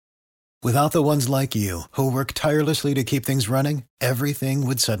Without the ones like you, who work tirelessly to keep things running, everything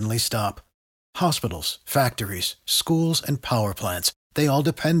would suddenly stop. Hospitals, factories, schools, and power plants, they all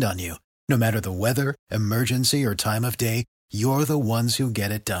depend on you. No matter the weather, emergency, or time of day, you're the ones who get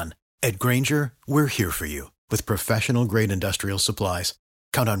it done. At Grainger, we're here for you with professional-grade industrial supplies.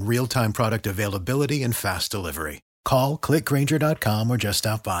 Count on real-time product availability and fast delivery. Call, clickgrainger.com, or just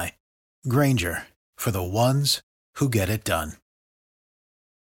stop by. Grainger, for the ones who get it done.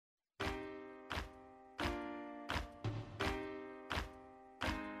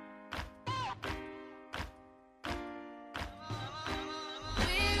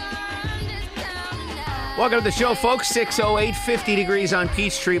 Welcome to the show, folks. 608, 50 degrees on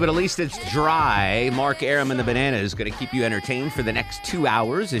Peachtree, but at least it's dry. Mark Aram and the Bananas is going to keep you entertained for the next 2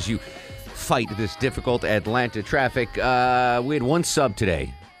 hours as you fight this difficult Atlanta traffic. We had one sub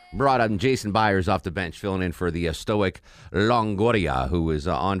today. Brought on Jason Byers off the bench, filling in for the stoic Longoria, who is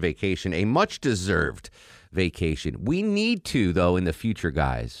on vacation, a much-deserved vacation. We need to, though, in the future,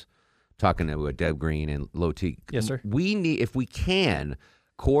 guys, talking to Deb Green and Low T. Yes, sir. We need, if we can,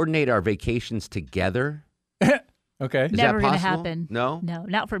 coordinate our vacations together. Okay. Is Never that going to possible? happen. No? No,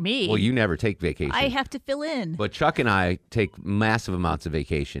 not for me. Well, you never take vacation. I have to fill in. But Chuck and I take massive amounts of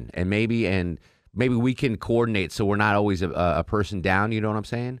vacation, and maybe we can coordinate so we're not always a person down. You know what I'm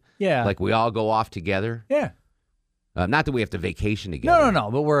saying? Yeah. Like we all go off together. Yeah. Not that we have to vacation together. No.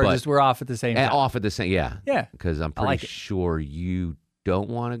 But we're off at the same time. Off at the same. Yeah. Yeah. Because I'm pretty like it. sure you don't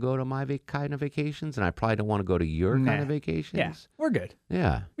want to go to my kind of vacations, and I probably don't want to go to your kind of vacations. Yeah. We're good.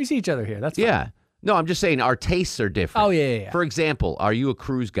 Yeah. We see each other here. That's fine. Yeah. No, I'm just saying our tastes are different. Oh, yeah. For example, are you a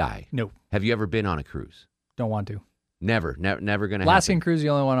cruise guy? No. Have you ever been on a cruise? Don't want to. Never going to happen. Alaskan cruise is the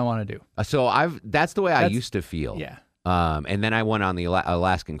only one I want to do. So that's the way I used to feel. Yeah. And then I went on the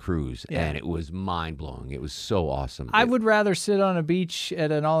Alaskan cruise, Yeah. and it was mind-blowing. It was so awesome. I would rather sit on a beach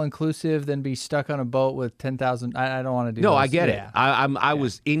at an all-inclusive than be stuck on a boat with 10,000. I don't want to do No, those. I get it. Yeah. I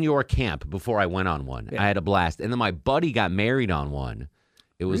was in your camp before I went on one. Yeah. I had a blast. And then my buddy got married on one.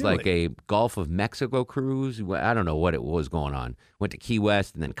 It was like a Gulf of Mexico cruise. I don't know what it was going on. Went to Key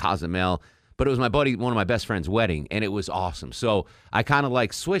West and then Cozumel. But it was my buddy, one of my best friend's wedding, and it was awesome. So I kind of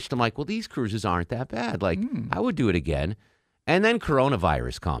like switched. I'm like, well, these cruises aren't that bad. Like, I would do it again. And then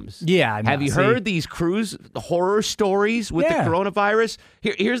coronavirus comes. Yeah, I know. Have you heard these cruise horror stories with the Yeah. coronavirus?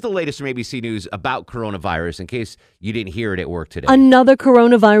 Here's the latest from ABC News about coronavirus in case you didn't hear it at work today. Another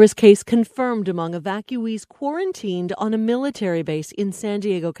coronavirus case confirmed among evacuees quarantined on a military base in San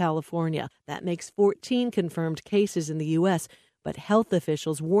Diego, California. That makes 14 confirmed cases in the U.S., but health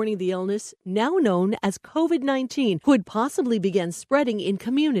officials warning the illness, now known as COVID-19, could possibly begin spreading in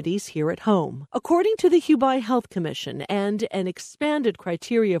communities here at home. According to the Hubei Health Commission and an expanded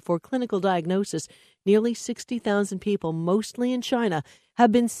criteria for clinical diagnosis, nearly 60,000 people, mostly in China,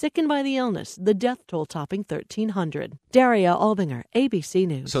 have been sickened by the illness, the death toll topping 1,300. Daria Albinger, ABC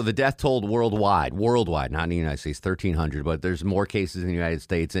News. So the death toll worldwide, not in the United States, 1,300, but there's more cases in the United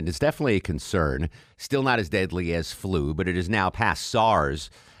States, and it's definitely a concern. Still not as deadly as flu, but it is now past SARS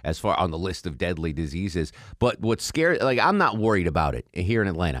as far on the list of deadly diseases. But what's scary, like I'm not worried about it here in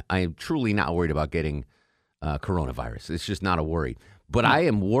Atlanta. I am truly not worried about getting coronavirus. It's just not a worry. But I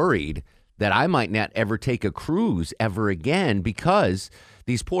am worried that I might not ever take a cruise ever again because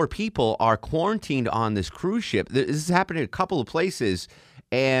these poor people are quarantined on this cruise ship. This is happening in a couple of places,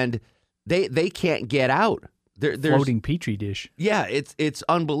 and they can't get out. There's floating petri dish. Yeah, it's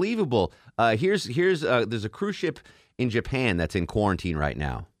unbelievable. There's a cruise ship in Japan that's in quarantine right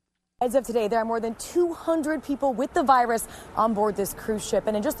now. As of today, there are more than 200 people with the virus on board this cruise ship.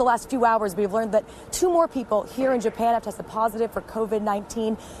 And in just the last few hours, we've learned that 2 more people here in Japan have tested positive for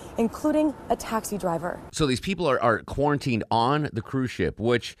COVID-19, including a taxi driver. So these people are quarantined on the cruise ship,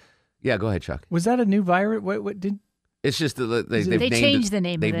 which, yeah, go ahead, Chuck. Was that a new virus? What did... It's just They changed the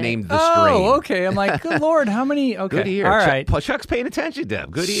name of it. They've named the strain. Oh, okay. I'm like, good Lord, how many? Okay. Good ear. All right. Chuck's paying attention,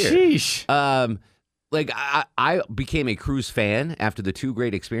 Deb. Good ear. Sheesh. Like I became a cruise fan after the 2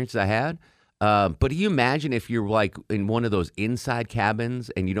 great experiences I had. But do you imagine if you're like in one of those inside cabins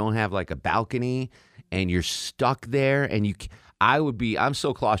and you don't have like a balcony and you're stuck there and I'm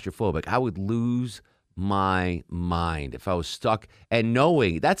so claustrophobic. I would lose my mind if I was stuck and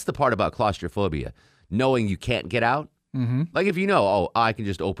knowing that's the part about claustrophobia, knowing you can't get out. Mm-hmm. Like if you know, I can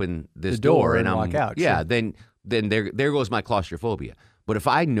just open this the door and I'm walk out. Yeah, sure. then there goes my claustrophobia. But if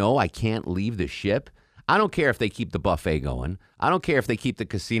I know I can't leave the ship, I don't care if they keep the buffet going. I don't care if they keep the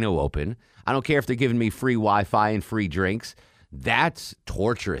casino open. I don't care if they're giving me free Wi-Fi and free drinks. That's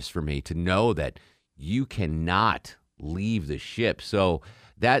torturous for me to know that you cannot leave the ship. So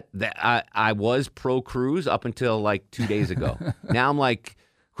I was pro cruise up until like 2 days ago. Now I'm like,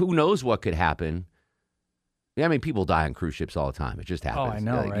 who knows what could happen. Yeah, I mean, people die on cruise ships all the time. It just happens. Oh, I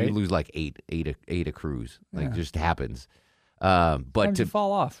know, Like, right? You lose like eight a cruise. Like, it just happens. How But did you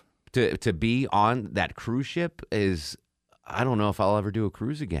fall off? to be on that cruise ship is, I don't know if I'll ever do a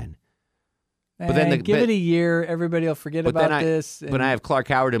cruise again. But then give it a year. Everybody will forget But then about this. But I have Clark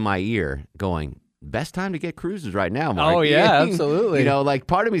Howard in my ear going, best time to get cruises right now, Mark. Oh, yeah, absolutely. You know, like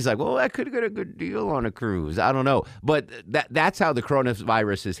part of me is like, well, I could get a good deal on a cruise. I don't know. But that's how the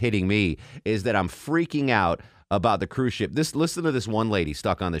coronavirus is hitting me, is that I'm freaking out about the cruise ship. Listen to this one lady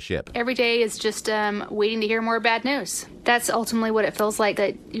stuck on the ship. Every day is just waiting to hear more bad news. That's ultimately what it feels like,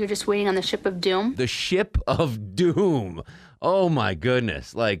 that you're just waiting on the ship of doom. The ship of doom. Oh, my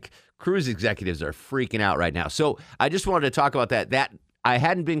goodness. Like, cruise executives are freaking out right now. So I just wanted to talk about that. That I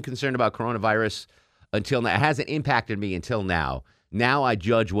hadn't been concerned about coronavirus until now. It hasn't impacted me until now. Now I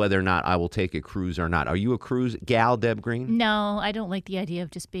judge whether or not I will take a cruise or not. Are you a cruise gal, Deb Green? No, I don't like the idea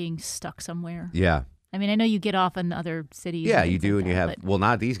of just being stuck somewhere. Yeah. I mean, I know you get off in other cities. Yeah, and you do, like and you that, have, but- well,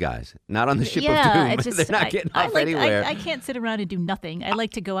 not these guys. Not on the ship yeah, of doom. it's just, They're not getting off like, anywhere. I can't sit around and do nothing. I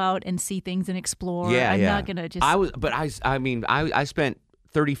like to go out and see things and explore. Yeah, I'm yeah. not going to just... I spent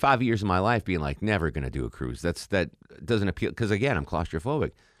 35 years of my life being like, never going to do a cruise. That doesn't appeal, because again, I'm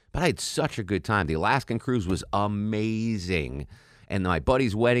claustrophobic. But I had such a good time. The Alaskan cruise was amazing. And my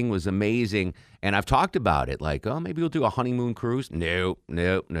buddy's wedding was amazing. And I've talked about it, like, oh, maybe we'll do a honeymoon cruise. No.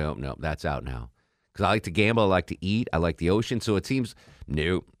 That's out now. Because I like to gamble, I like to eat, I like the ocean. So it seems,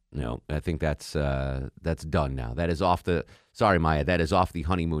 no. I think that's done now. That is off the, sorry, Maya, that is off the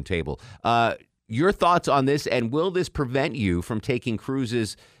honeymoon table. Your thoughts on this, and will this prevent you from taking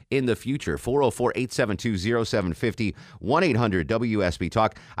cruises in the future? 404-872-0750,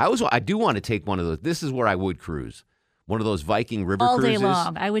 1-800-WSB-TALK. I do want to take one of those. This is where I would cruise. One of those Viking river all cruises. day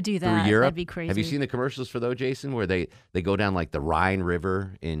long. I would do that. Through Europe. That'd be crazy. Have you seen the commercials for those, Jason, where they go down like the Rhine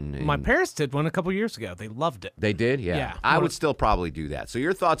River in My parents did one a couple years ago. They loved it. They did? Yeah. Yeah. I would still probably do that. So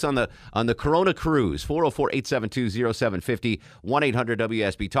your thoughts on the Corona cruise, 404-872-0750,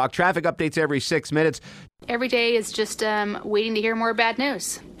 1-800-WSB-TALK. Traffic updates every 6 minutes. Every day is just waiting to hear more bad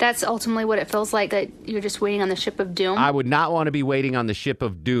news. That's ultimately what it feels like, that you're just waiting on the ship of doom. I would not want to be waiting on the ship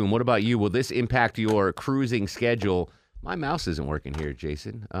of doom. What about you? Will this impact your cruising schedule? My mouse isn't working here,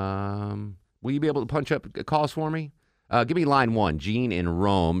 Jason. Will you be able to punch up calls for me? Give me line 1, Gene in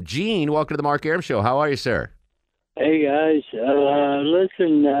Rome. Gene, welcome to the Mark Arum Show. How are you, sir? Hey, guys.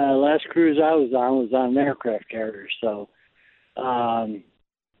 Listen, last cruise I was on an aircraft carrier. So I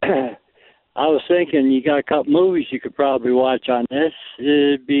was thinking you got a couple movies you could probably watch on this.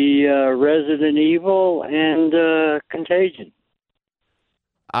 It'd be Resident Evil and Contagion.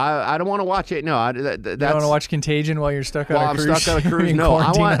 I don't want to watch it. No, You want to watch Contagion while you're stuck on a cruise? I'm stuck on a cruise. No,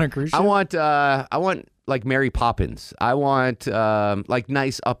 on a cruise ship? I want like Mary Poppins. I want like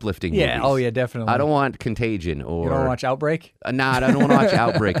nice uplifting movies. Oh yeah, definitely. I don't want Contagion or. You don't want to watch Outbreak? Nah, I don't want to watch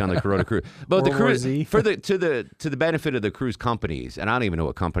Outbreak on the Corona cruise. But the World War cruise Z. to the benefit of the cruise companies, and I don't even know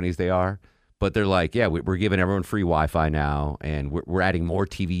what companies they are, but they're like, yeah, we're giving everyone free Wi-Fi now, and we're adding more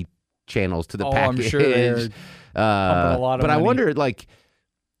TV channels to the package. I'm sure they're pumping a lot of but money. I wonder, like,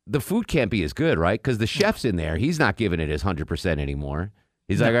 the food can't be as good, right? Because the chef's in there. He's not giving it his 100% anymore.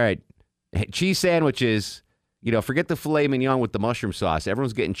 He's like, all right, cheese sandwiches. You know, forget the filet mignon with the mushroom sauce.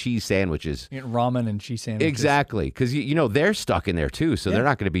 Everyone's getting cheese sandwiches. You get ramen and cheese sandwiches. Exactly. Because, you know, they're stuck in there, too. So they're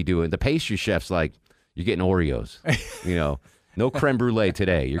not going to be doing – the pastry chef's like, you're getting Oreos. You know, no creme brulee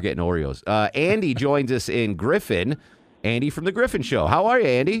today. You're getting Oreos. Andy joins us in Griffin. Andy from The Griffin Show. How are you,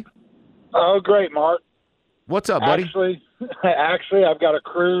 Andy? Oh, great, Mark. What's up, buddy? Actually, I've got a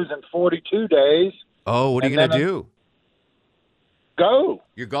cruise in 42 days. Oh, what are you going to do? Go.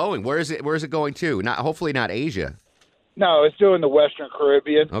 You're going. Where is it going to? Hopefully not Asia. No, it's doing the Western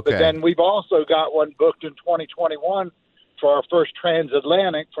Caribbean. Okay. But then we've also got one booked in 2021 for our first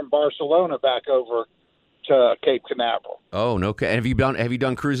transatlantic from Barcelona back over to Cape Canaveral. Oh, no. Have you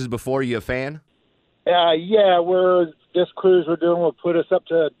done cruises before? You a fan? Yeah, this cruise we're doing will put us up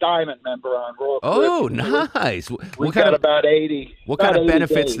to a diamond member on Royal Caribbean. Oh, nice. We've got about 80. What kind of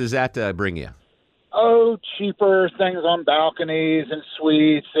benefits days. does that bring you? Oh, cheaper things on balconies and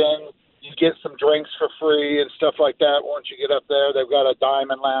suites, and you get some drinks for free and stuff like that. Once you get up there, they've got a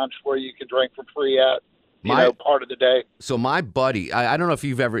diamond lounge where you can drink for free at part of the day. So my buddy, I don't know if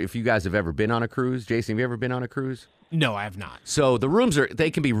you guys have ever been on a cruise. Jason, have you ever been on a cruise? No, I have not. So the rooms they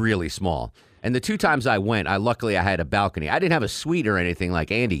can be really small. And the 2 times I went, luckily I had a balcony. I didn't have a suite or anything like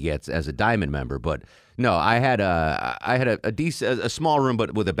Andy gets as a diamond member, but no, I had a small room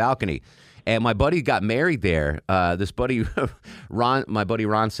but with a balcony. And my buddy got married there. This buddy, my buddy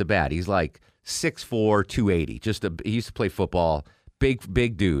Ron Sabat, he's like 6'4", 280. He used to play football,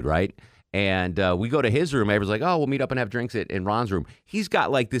 big dude, right? And we go to his room. Everyone's like, oh, we'll meet up and have drinks in Ron's room. He's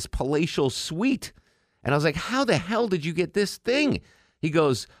got like this palatial suite. And I was like, how the hell did you get this thing? He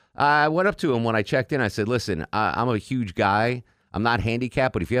goes, I went up to him when I checked in. I said, listen, I'm a huge guy. I'm not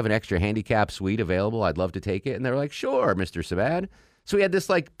handicapped, but if you have an extra handicap suite available, I'd love to take it. And they're like, sure, Mr. Sabad. So we had this,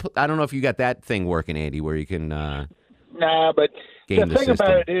 like, I don't know if you got that thing working, Andy, where you can Nah, but the thing system.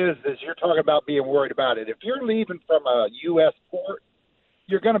 about it is you're talking about being worried about it. If you're leaving from a U.S. port,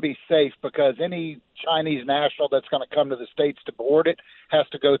 you're going to be safe because any Chinese national that's going to come to the States to board it has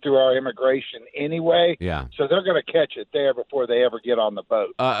to go through our immigration anyway. Yeah. So they're going to catch it there before they ever get on the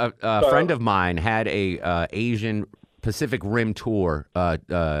boat. A friend of mine had a Asian Pacific Rim tour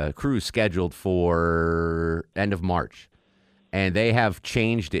cruise scheduled for end of March, and they have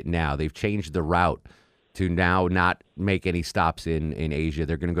changed it now. They've changed the route to now not make any stops in Asia.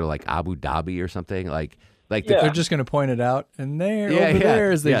 They're going to go to like Abu Dhabi or something like. They're just going to point it out, and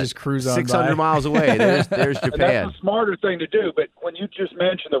there as they just cruise on 600 by. miles away. There's Japan. And that's a smarter thing to do. But when you just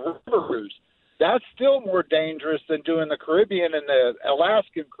mentioned the river cruise, that's still more dangerous than doing the Caribbean and the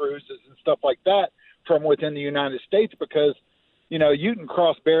Alaskan cruises and stuff like that from within the United States because, you can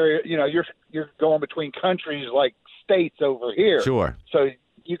cross barrier. You're going between countries like states over here. Sure. So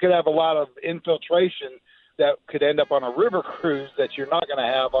you could have a lot of infiltration that could end up on a river cruise that you're not going to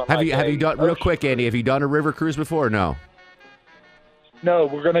have on. Have you done real quick, Andy? Have you done a river cruise before? Or no. No,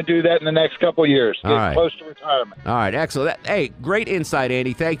 we're going to do that in the next couple of years. All right. Close to retirement. All right, excellent. Hey, great insight,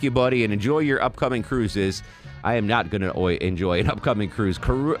 Andy. Thank you, buddy, and enjoy your upcoming cruises. I am not going to enjoy an upcoming cruise.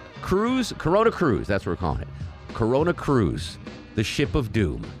 Corona Cruise, that's what we're calling it. Corona Cruise, the ship of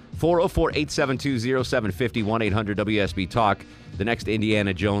doom. 404-872-0750, 1-800-WSB-TALK. The next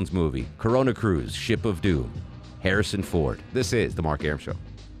Indiana Jones movie, Corona Cruise, Ship of Doom, Harrison Ford. This is The Mark Arum Show.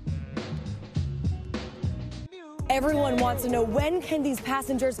 Everyone wants to know, when can these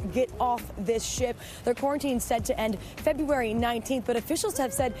passengers get off this ship? Their quarantine is set to end February 19th, but officials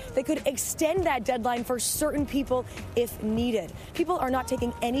have said they could extend that deadline for certain people if needed. People are not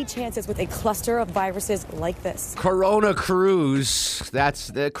taking any chances with a cluster of viruses like this. Corona Cruise. That's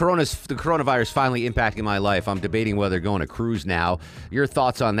the coronavirus finally impacting my life. I'm debating whether going to cruise now. Your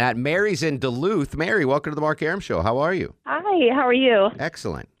thoughts on that? Mary's in Duluth. Mary, welcome to the Mark Arum Show. How are you? Hi, how are you?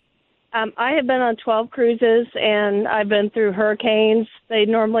 Excellent. I have been on 12 cruises, and I've been through hurricanes. They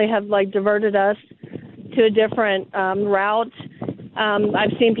normally have, diverted us to a different route.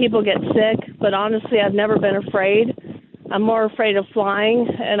 I've seen people get sick, but honestly, I've never been afraid. I'm more afraid of flying,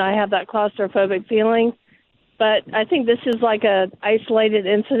 and I have that claustrophobic feeling. But I think this is like a isolated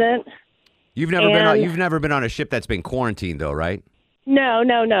incident. You've never been on a ship that's been quarantined, though, right? No.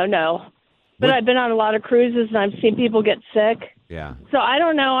 But I've been on a lot of cruises, and I've seen people get sick. Yeah. So I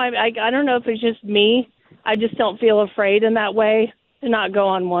don't know. I don't know if it's just me. I just don't feel afraid in that way to not go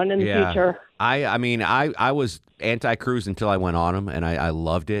on one in the future. I was anti-cruise until I went on them, and I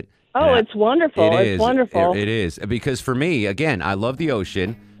loved it. Oh, it's wonderful. It's wonderful. It is. Because for me, again, I love the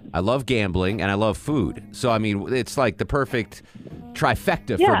ocean, I love gambling, and I love food. So, it's like the perfect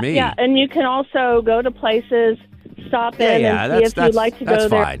trifecta for me. Yeah, and you can also go to places, stop in and see if you'd like to go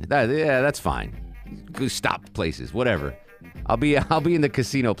there. That's fine. Go stop places, whatever. I'll be in the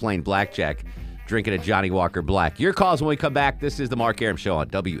casino playing blackjack, drinking a Johnny Walker Black. Your calls when we come back. This is the Mark Arum Show on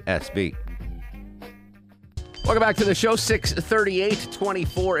WSB. Welcome back to the show. 6:38,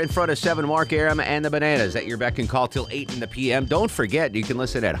 24 in front of 7. Mark Arum and the Bananas at your beck and call till 8 in the p.m. Don't forget, you can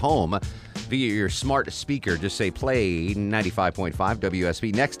listen at home via your smart speaker. Just say play 95.5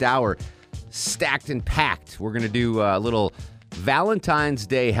 WSB. Next hour, stacked and packed. We're going to do a little Valentine's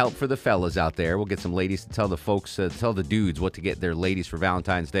Day help for the fellas out there. We'll get some ladies to tell the dudes what to get their ladies for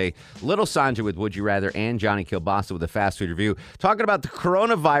Valentine's Day. Little Sandra with Would You Rather and Johnny Kilbasa with a fast food review. Talking about the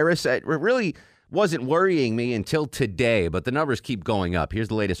coronavirus. It really wasn't worrying me until today, but the numbers keep going up. Here's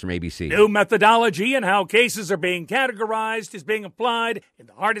the latest from ABC. New methodology and how cases are being categorized is being applied in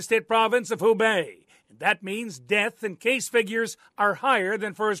the hardest hit province of Hubei. And that means death and case figures are higher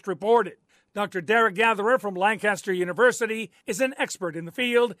than first reported. Dr. Derek Gatherer from Lancaster University is an expert in the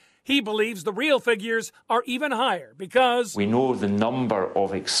field. He believes the real figures are even higher because we know the number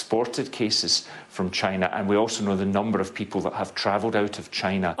of exported cases from China, and we also know the number of people that have traveled out of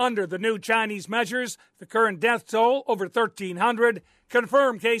China. Under the new Chinese measures, the current death toll over 1,300,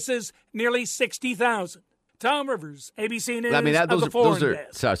 confirmed cases nearly 60,000. Tom Rivers, ABC News. Those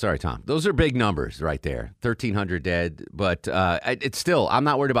are sorry, Tom. Those are big numbers right there. 1,300 dead, but it's still. I'm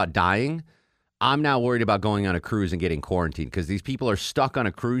not worried about dying. I'm now worried about going on a cruise and getting quarantined because these people are stuck on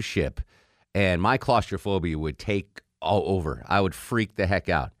a cruise ship, and my claustrophobia would take all over. I would freak the heck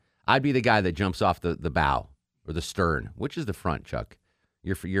out. I'd be the guy that jumps off the bow or the stern? Which is the front, Chuck?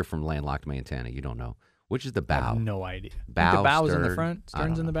 You're from landlocked Montana. You don't know. Which is the bow? I have no idea. Bow, the bow's in the stern? front,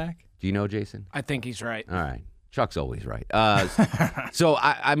 stern's in the back. Do you know, Jason? I think he's right. All right. Chuck's always right. So,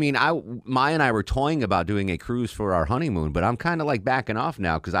 Maya and I were toying about doing a cruise for our honeymoon, but I'm kind of like backing off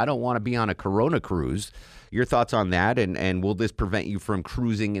now because I don't want to be on a Corona cruise. Your thoughts on that, and will this prevent you from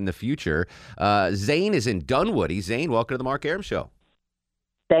cruising in the future? Zane is in Dunwoody. Zane, welcome to the Mark Arum Show.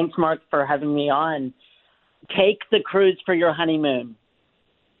 Thanks, Mark, for having me on. Take the cruise for your honeymoon.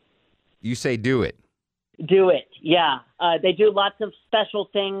 You say do it. Do it, yeah. They do lots of special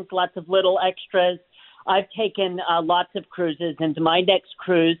things, lots of little extras. I've taken lots of cruises, and my next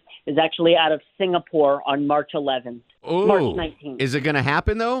cruise is actually out of Singapore on March 11th. Ooh. March 19th. Is it going to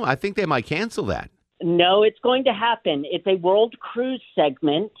happen, though? I think they might cancel that. No, it's going to happen. It's a world cruise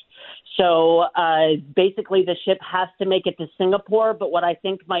segment. So basically the ship has to make it to Singapore, but what I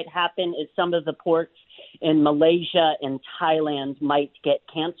think might happen is some of the ports in Malaysia and Thailand might get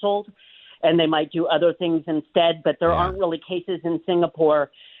canceled, and they might do other things instead, but there aren't really cases in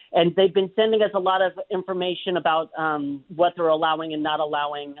Singapore. And they've been sending us a lot of information about what they're allowing and not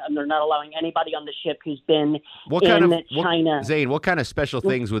allowing, and they're not allowing anybody on the ship who's been in China. Zane, what kind of special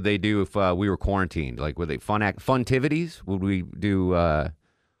things would they do if we were quarantined? Like, would they funtivities? Would we do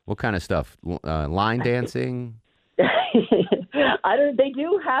what kind of stuff? Line dancing? They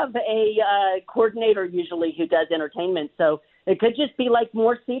do have a coordinator usually who does entertainment, so it could just be like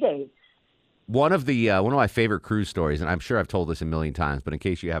more sea days. One of my favorite cruise stories, and I'm sure I've told this a million times, but in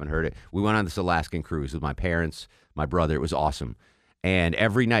case you haven't heard it, we went on this Alaskan cruise with my parents, my brother. It was awesome. And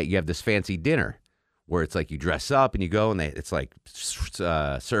every night you have this fancy dinner where it's like you dress up and you go, and it's like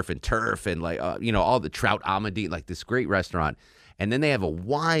surf and turf and like all the trout amadi, like this great restaurant. And then they have a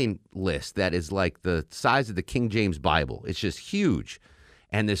wine list that is like the size of the King James Bible. It's just huge.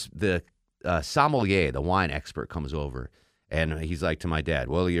 And the sommelier, the wine expert, comes over. And he's like to my dad,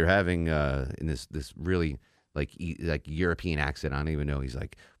 well, you're having in this really like European accent. I don't even know. He's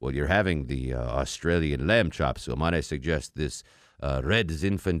like, well, you're having the Australian lamb chops. So might I suggest this Red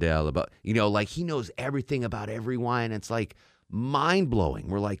Zinfandel about, like he knows everything about every wine. It's like mind blowing.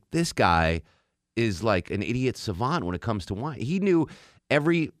 We're like, this guy is like an idiot savant when it comes to wine. He knew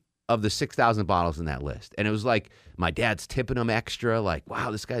every of the 6,000 bottles in that list. And it was like, my dad's tipping him extra, like,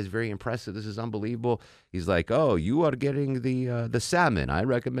 wow, this guy's very impressive. This is unbelievable. He's like, oh, you are getting the salmon. I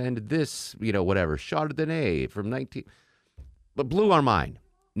recommend this, whatever, Chardonnay from 19. But blew our mind.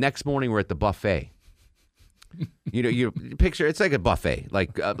 Next morning, we're at the buffet. You picture, it's like a buffet,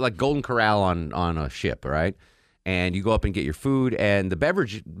 like Golden Corral on a ship, all right? And you go up and get your food, and the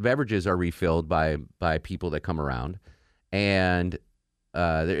beverages are refilled by people that come around. And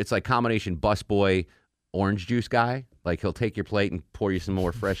it's like combination busboy, orange juice guy. Like he'll take your plate and pour you some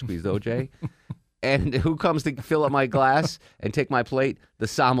more fresh squeezed OJ. And who comes to fill up my glass and take my plate? The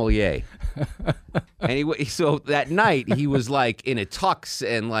sommelier. And so that night he was like in a tux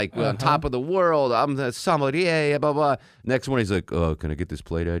and like on top of the world. I'm the sommelier, blah, blah. Next morning he's like, oh, can I get this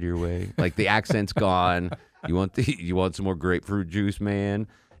plate out of your way? Like the accent's gone. You want some more grapefruit juice, man?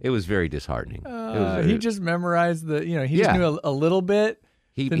 It was very disheartening. He just memorized he just knew a little bit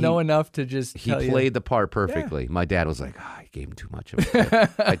to know enough to just He played the part perfectly. Yeah. My dad was like, I gave him too much of it.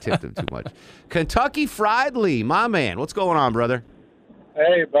 I tipped him too much. Kentucky Fried Lee, my man. What's going on, brother?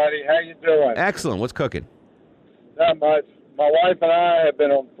 Hey, buddy. How you doing? Excellent. What's cooking? Not much. My wife and I have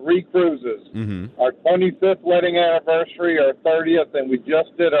been on 3 cruises. Mm-hmm. Our 25th wedding anniversary, our 30th, and we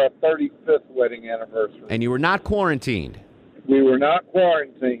just did our 35th wedding anniversary. And you were not quarantined? We were not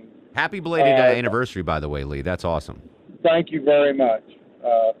quarantined. Happy belated anniversary, by the way, Lee. That's awesome. Thank you very much.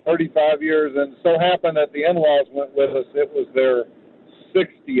 35 years, and so happened that the in-laws went with us. It was their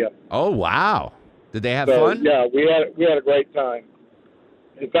 60th. Oh, wow. Did they have fun? Yeah, we had a great time.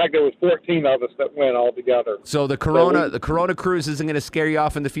 In fact, there was 14 of us that went all together. So the Corona cruise isn't going to scare you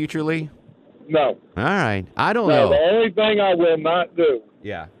off in the future, Lee? No. All right. I don't know. The only thing I will not do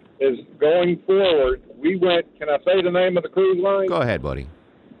is going forward, we went, can I say the name of the cruise line? Go ahead, buddy.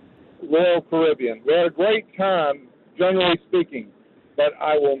 Royal Caribbean. We had a great time, generally speaking, but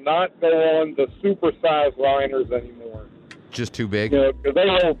I will not go on the super-sized liners anymore. Just too big? Because they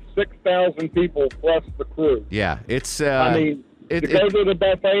hold 6,000 people plus the crew. Yeah, it's... to go to the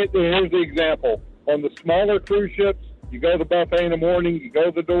buffet, here's the example. On the smaller cruise ships, you go to the buffet in the morning, you go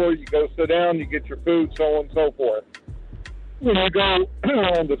to the door, you go sit down, you get your food, so on and so forth. When you go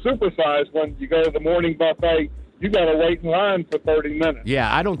on the supersized one, you go to the morning buffet, you got to wait in line for 30 minutes.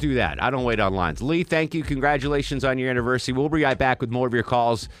 Yeah, I don't do that. I don't wait on lines. Lee, thank you. Congratulations on your anniversary. We'll be right back with more of your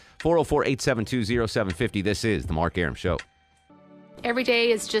calls. 404-872-0750. This is The Mark Arum Show. Every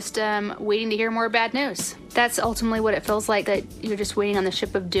day is just waiting to hear more bad news. That's ultimately what it feels like, that you're just waiting on the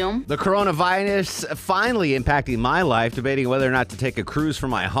ship of doom. The coronavirus finally impacting my life, debating whether or not to take a cruise for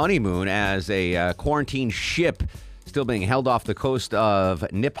my honeymoon as a quarantine ship still being held off the coast of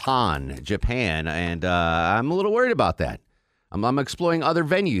Nippon, Japan, and I'm a little worried about that. I'm exploring other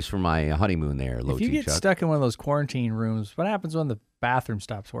venues for my honeymoon there. If you get stuck in one of those quarantine rooms, what happens when the bathroom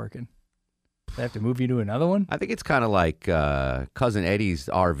stops working? They have to move you to another one? I think it's kind of like Cousin Eddie's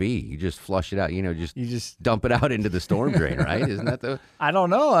RV. You just flush it out, you just dump it out into the storm drain, right? Isn't that the... I don't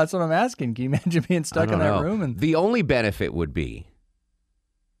know. That's what I'm asking. Can you imagine being stuck in that room? And the only benefit would be...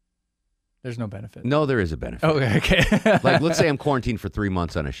 There's no benefit. No, there is a benefit. Okay. Like, let's say I'm quarantined for 3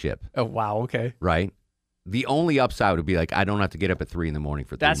 months on a ship. Oh, wow. Okay. Right? The only upside would be like, I don't have to get up at 3 a.m. for 3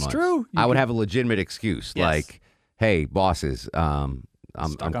 months. That's true. I would have a legitimate excuse. Yes. Like, hey, bosses, I'm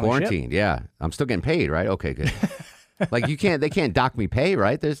quarantined. Yeah. I'm still getting paid, right? Okay, good. Like, they can't dock me pay,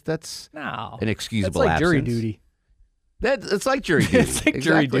 right? That's an excusable absence. Jury duty. It's like jury duty. It's like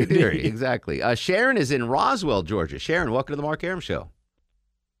jury duty. Exactly. Sharon is in Roswell, Georgia. Sharon, welcome to the Mark Arum Show.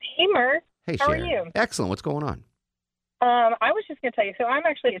 Hey, Mark. Hey, how Sharon. are you? Excellent. What's going on? I was just going to tell you. So I'm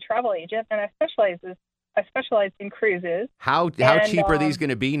actually a travel agent, and I specialize in cruises. How cheap are these going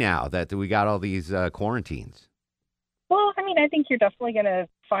to be now that we got all these quarantines? Well, I mean, I think you're definitely going to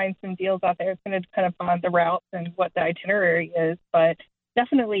find some deals out there. It's going to depend upon the routes and what the itinerary is, but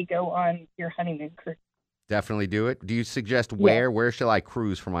definitely go on your honeymoon cruise. Definitely do it. Do you suggest where? Yeah. Where shall I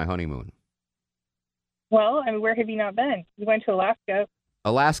cruise for my honeymoon? Well, I mean, where have you not been? You went to Alaska.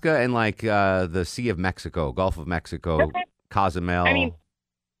 Alaska and like the Sea of Mexico, Gulf of Mexico, okay. Cozumel. I mean,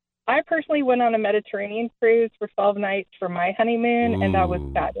 I personally went on a Mediterranean cruise for 12 nights for my honeymoon, and that was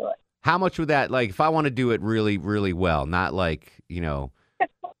fabulous. How much would that, like, if I want to do it really, really well, not like,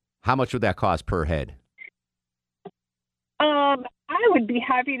 how much would that cost per head? I would be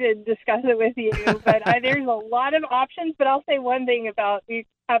happy to discuss it with you, but there's a lot of options. But I'll say one thing about, you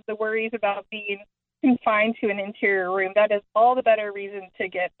have the worries about being confined to an interior room. That is all the better reason to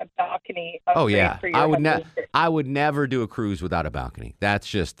get a balcony. Oh yeah, I would never do a cruise without a balcony. That's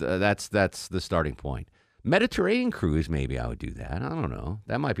just that's the starting point. Mediterranean cruise, maybe I would do that. I don't know.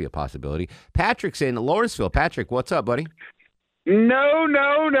 That might be a possibility. Patrick's in Lawrenceville. Patrick, what's up, buddy? No.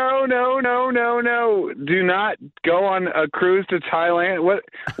 Do not go on a cruise to Thailand. What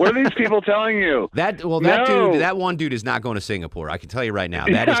are these people telling you? That one dude is not going to Singapore. I can tell you right now.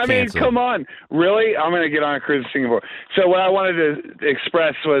 That is canceled. Come on. Really? I'm going to get on a cruise to Singapore. So what I wanted to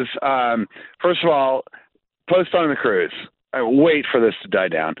express was, first of all, postpone the cruise. Wait for this to die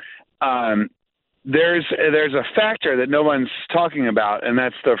down. There's a factor that no one's talking about, and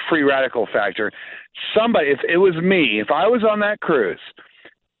that's the free radical factor. If it was me, if I was on that cruise,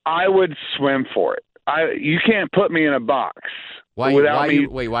 I would swim for it. You can't put me in a box. Why are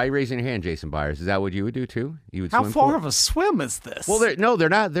you raising your hand, Jason Byers? Is that what you would do too? You would. How swim far of a swim is this? Well, they're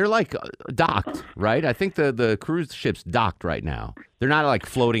not. They're like docked, right? I think the cruise ship's docked right now. They're not like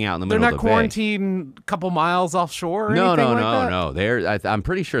floating out in the middle of the bay. They're not quarantined a couple miles offshore. Or No. that? I'm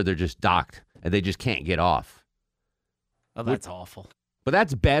pretty sure they're just docked and they just can't get off. Oh, that's awful. But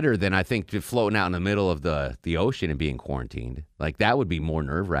that's better than, I think, floating out in the middle of the ocean and being quarantined. Like, that would be more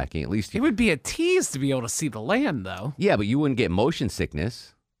nerve-wracking. At least it would be a tease to be able to see the land, though. Yeah, but you wouldn't get motion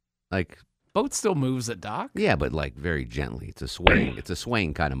sickness. Like, boat still moves at dock. Yeah, but like very gently. It's a swaying. It's a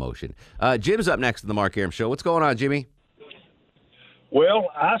swaying kind of motion. Jim's up next to the Mark Arum Show. What's going on, Jimmy?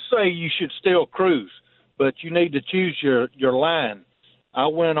 Well, I say you should still cruise, but you need to choose your line. I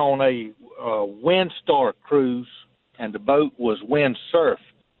went on a WindStar cruise, and the boat was windsurf,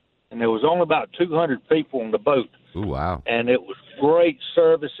 and there was only about 200 people on the boat. Ooh, wow. And it was great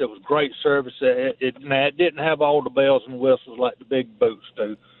service. It didn't have all the bells and whistles like the big boats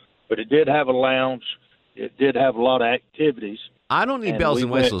do, but it did have a lounge. It did have a lot of activities. I don't need bells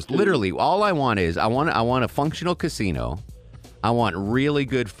and whistles. Literally, all I want is I want a functional casino. I want really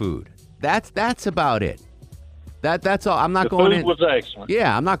good food. That's about it. That's all. I'm not going in. The food was excellent.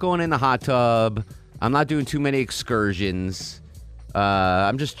 Yeah, I'm not going in the hot tub. I'm not doing too many excursions.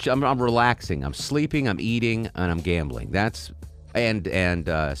 I'm relaxing. I'm sleeping. I'm eating, and I'm gambling. That's and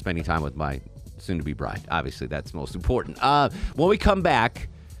spending time with my soon-to-be bride. Obviously, that's most important. When we come back,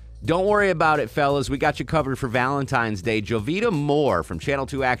 don't worry about it, fellas. We got you covered for Valentine's Day. Jovita Moore from Channel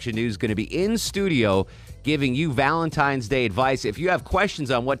 2 Action News is going to be in studio giving you Valentine's Day advice. If you have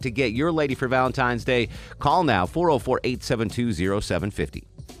questions on what to get your lady for Valentine's Day, call now, 404-872-0750.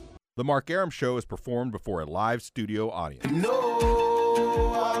 The Mark Arum Show is performed before a live studio audience.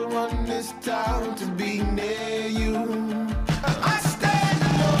 No, I want this town to be near you. I stand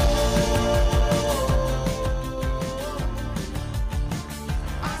alone.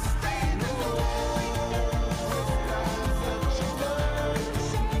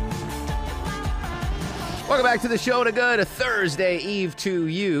 Welcome back to the show. To good Thursday Eve to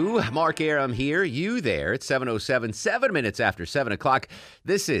you. Mark Arum here, you there. It's 7:07, 7 minutes after 7 o'clock.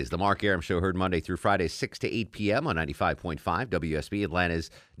 This is the Mark Arum Show, heard Monday through Friday, 6 to 8 p.m. on 95.5 WSB, Atlanta's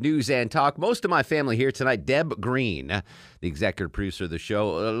News and Talk. Most of my family here tonight. Deb Green, the executive producer of the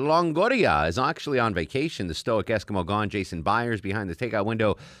show. Longoria is actually on vacation. The stoic Eskimo gone. Jason Byers behind the takeout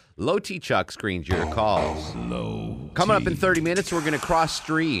window. Low T Chuck screens your calls. Coming up in 30 minutes, we're going to cross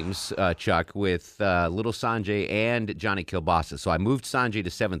streams, Chuck, with Little Sanjay and Johnny Kilbasa. So I moved Sanjay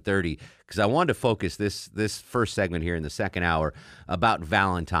to 7:30 because I wanted to focus this first segment here in the second hour about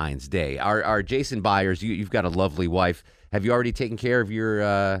Valentine's Day. Our Jason Byers, you've got a lovely wife. Have you already taken care of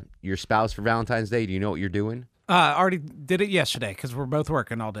your spouse for Valentine's Day? Do you know what you're doing? Already did it yesterday because we're both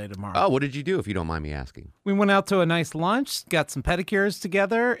working all day tomorrow. Oh, what did you do, if you don't mind me asking? We went out to a nice lunch, got some pedicures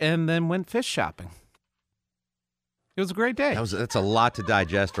together, and then went fish shopping. It was a great day. That's a lot to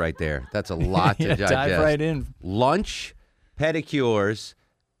digest right there. That's a lot to digest. Dive right in. Lunch, pedicures,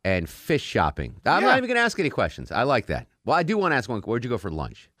 and fish shopping. I'm not even going to ask any questions. I like that. Well, I do want to ask one. Where'd you go for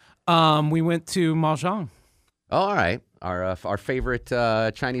lunch? We went to Mahjong. Oh, all right. Our favorite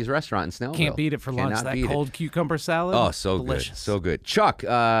Chinese restaurant in Snellville. Can't beat it for lunch. That cold cucumber salad. Oh, so delicious. Good. So good. Chuck,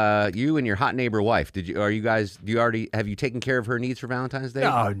 you and your hot neighbor wife, have you taken care of her needs for Valentine's Day?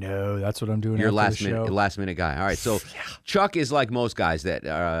 Oh, no. That's what I'm doing. You're after the show. last minute guy. All right. So Chuck is like most guys that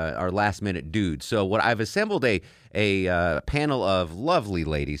are last minute dudes. So what I've assembled a panel of lovely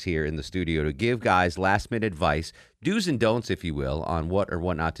ladies here in the studio to give guys last minute advice, do's and don'ts, if you will, on what or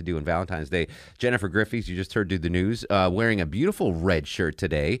what not to do on Valentine's Day. Jennifer Griffiths, you just heard do the news, wearing a beautiful red shirt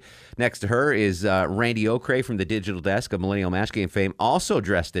today. Next to her is Randy O'Cray from the Digital Desk of Millennial Match Game fame, also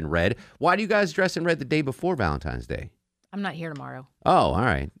dressed in red. Why do you guys dress in red the day before Valentine's Day? I'm not here tomorrow. Oh, all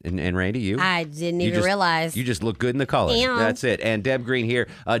right. And Randy, you? I didn't even realize. You just look good in the color. Ew. That's it. And Deb Green here.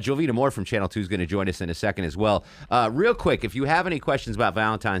 Jovita Moore from Channel 2 is going to join us in a second as well. Real quick, if you have any questions about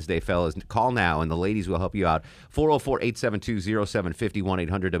Valentine's Day, fellas, call now, and the ladies will help you out. 404-872-0750,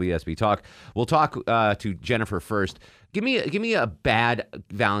 1-800-WSB Talk. We'll talk to Jennifer first. Give me a bad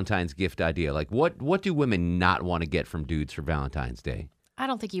Valentine's gift idea. Like, what do women not want to get from dudes for Valentine's Day? I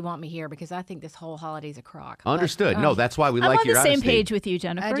don't think you want me here because I think this whole holiday's a crock. Understood. But, No, that's why we like your I'm on the same honesty. page with you,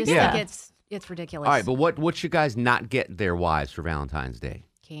 Jennifer. I just think it's ridiculous. All right, but what should guys not get their wives for Valentine's Day?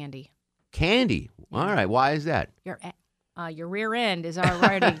 Candy. Candy. All right. Why is that? Your rear end is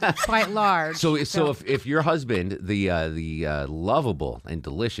already quite large. So if your husband, the lovable and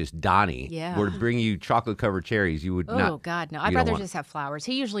delicious Donnie, were to bring you chocolate covered cherries, you would not. Oh God, no! I'd rather just have flowers.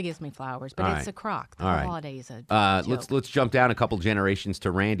 He usually gives me flowers, but it's a crock. The holiday is a joke. Let's jump down a couple generations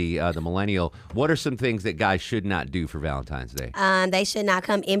to Randy, the millennial. What are some things that guys should not do for Valentine's Day? They should not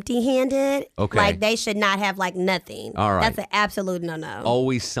come empty-handed. Okay. Like they should not have like nothing. All right. That's an absolute no-no.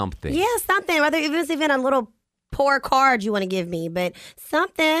 Always something. Yeah, something. Whether if it's even a little poor card you want to give me, but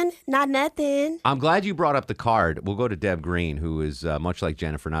something, not nothing. I'm glad you brought up the card. We'll go to Deb Green, who is much like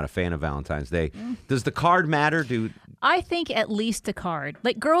Jennifer, not a fan of Valentine's Day. Does the card matter, dude? I think at least a card.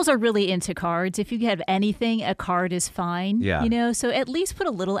 Like, girls are really into cards. If you have anything, a card is fine. Yeah. You know, so at least put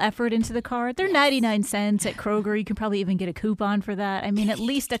a little effort into the card. They're 99 cents at Kroger. You can probably even get a coupon for that. I mean, at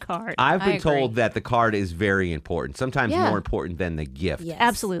least a card. I've been told that the card is very important, sometimes more important than the gift. Yes.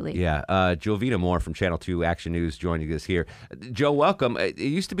 Absolutely. Yeah. Jovita Moore from Channel 2 Action News joining us here. Joe, welcome. It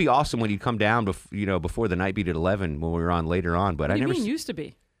used to be awesome when you'd come down before the night beat at 11 when we were on later on. But What I do you never mean used to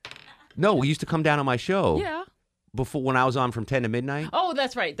be? No, we used to come down on my show. Yeah. Before, when I was on from 10 to midnight. Oh,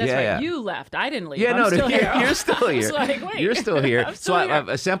 that's right. That's Yeah, right. yeah. You left. I didn't leave. Yeah, I'm still here. you're still I here. was like, wait. You're still here. I'm still here. I've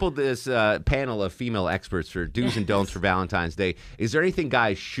assembled this panel of female experts for do's and don'ts for Valentine's Day. Is there anything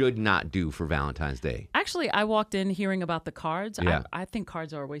guys should not do for Valentine's Day? Actually, I walked in hearing about the cards. Yeah. I think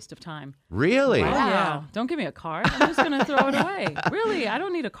cards are a waste of time. Really? Oh, yeah. Don't give me a card. I'm just going to throw it away. Really? I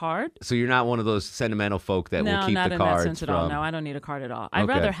don't need a card. So you're not one of those sentimental folk that will keep not the in cards that sense at from... all. No, I don't need a card at all. I'd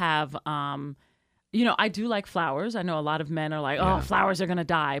Okay. rather have... I do like flowers. I know a lot of men are like, oh, Yeah. flowers are going to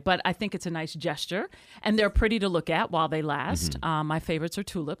die. But I think it's a nice gesture. And they're pretty to look at while they last. My favorites are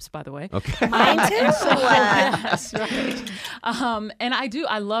tulips, by the way. Okay. Mine too. Yes, right. And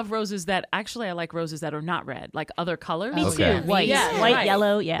I love roses that, actually, I like roses that are not red, like other colors. Me Okay. too. White, Yeah, white, right.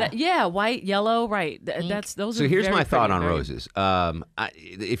 yellow, yeah. White, yellow, right. Those So are here's very my thought pretty, on very- roses.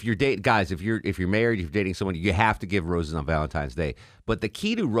 If you're guys, if you're married, if you're dating someone, you have to give roses on Valentine's Day. But the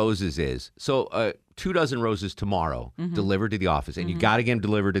key to roses is 2 dozen roses tomorrow delivered to the office, and you got to get them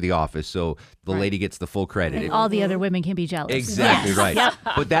delivered to the office so the lady gets the full credit. And all the other women can be jealous. Exactly Yes. right. Yep.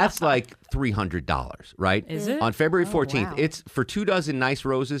 But that's like $300, right? Is it? On February 14th, wow. it's for 2 dozen nice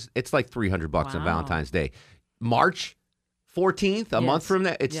roses. It's like $300 on Wow. Valentine's Day. March 14th, a month Yes. from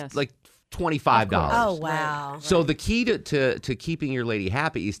that, it's Yes. like $25. Oh, wow. So the key to keeping your lady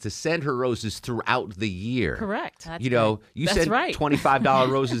happy is to send her roses throughout the year. Correct. You That's send right. $25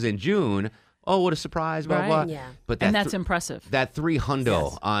 roses in June. Oh, what a surprise, blah, Right. blah. Yeah. But And that's impressive. That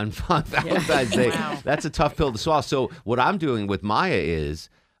 $300 on Valentine's Day, that's a tough pill to swallow. So what I'm doing with Maya is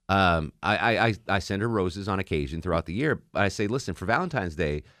I send her roses on occasion throughout the year. I say, listen, for Valentine's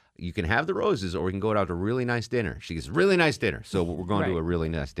Day, you can have the roses or we can go out to a really nice dinner. She gets really nice dinner. So we're going to a really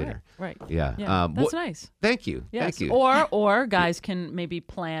nice dinner. Right. Yeah. That's nice. Thank you. Yes. Thank you. Or guys can maybe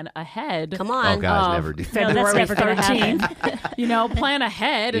plan ahead. Come on. Oh, guys never do. February 13th. Plan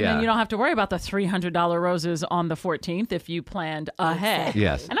ahead, and then you don't have to worry about the $300 roses on the 14th if you planned ahead.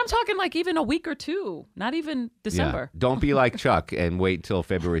 Yes. And I'm talking like even a week or two, not even December. Yeah. Don't be like Chuck and wait till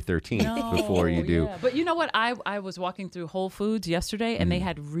February 13th before you do. Yeah. But you know what? I was walking through Whole Foods yesterday, and they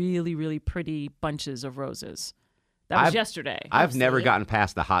had really, really pretty bunches of roses. That was yesterday. I've never gotten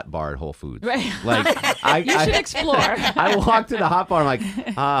past the hot bar at Whole Foods. Right. Like you should explore. I walk to the hot bar. I'm like,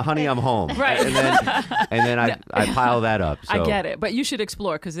 honey, I'm home. Right. And then I pile that up. So. I get it, but you should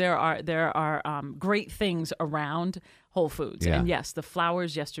explore because there are great things around Whole Foods. Yeah. And yes, the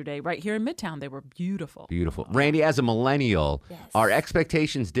flowers yesterday right here in Midtown, they were beautiful. Beautiful. Randy, as a millennial, are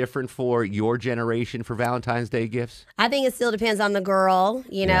expectations different for your generation for Valentine's Day gifts? I think it still depends on the girl.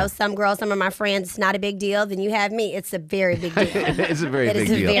 You know, some girls, some of my friends, it's not a big deal. Then you have me. It's a very big deal. It's a very big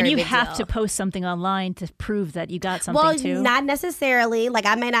deal. And you have to post something online to prove that you got something well, too. not necessarily. Like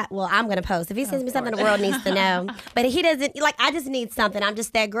I may not. Well, I'm gonna post if he sends me something the world needs to know. But he doesn't. Like I just need something. I'm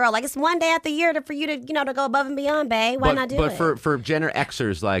just that girl. Like it's one day out the year for you to to go above and beyond, babe. Why not do it? But for Gen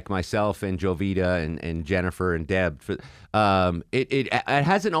Xers like myself and Jovita and Jennifer and Deb, it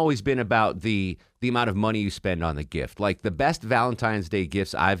hasn't always been about the amount of money you spend on the gift. Like the best Valentine's Day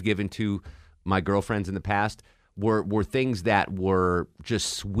gifts I've given to my girlfriends in the past were things that were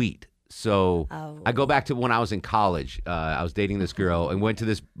just sweet. So I go back to when I was in college. I was dating this girl and went to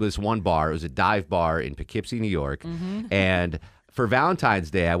this one bar. It was a dive bar in Poughkeepsie, New York, and for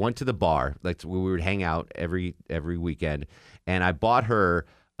Valentine's Day, I went to the bar, like where we would hang out every weekend, and I bought her.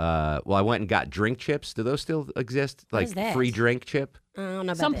 I went and got drink chips. Do those still exist? What Like is that? free drink chip? I don't know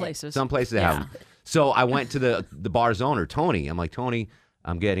about Some that. places. Some places have them. So I went to the bar's owner, Tony. I'm like, Tony,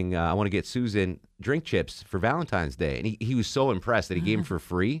 I'm getting. I want to get Susan drink chips for Valentine's Day, and he was so impressed that he gave them for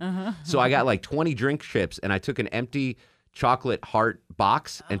free. So I got like 20 drink chips, and I took an empty chocolate heart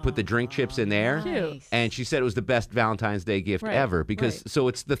box and put the drink chips in there. Cute. And she said it was the best Valentine's Day gift ever because so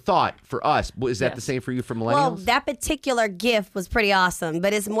it's the thought for us. Is that the same for you for millennials? Well, that particular gift was pretty awesome,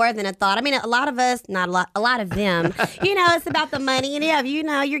 but it's more than a thought. I mean, a lot of us, not a lot, a lot of them, it's about the money. And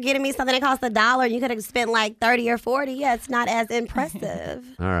yeah, you're getting me something that costs $1, you could have spent like 30 or 40. Yeah, it's not as impressive.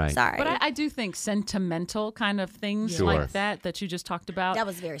 All right. Sorry. But I do think sentimental kind of things Sure. like that you just talked about. That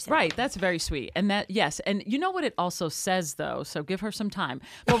was very sweet. Right, that's very sweet. And that, yes. And you know what it also says, though, so give her some time.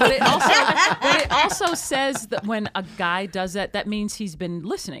 But what it also says that when a guy does that means he's been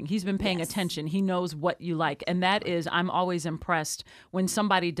listening. He's been paying attention. He knows what you like. And that is, I'm always impressed when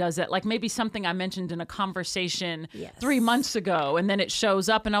somebody does that. Like maybe something I mentioned in a conversation 3 months ago, and then it shows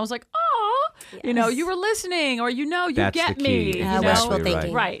up, and I was like, oh, you were listening, or you That's get the key. me. Exactly wishful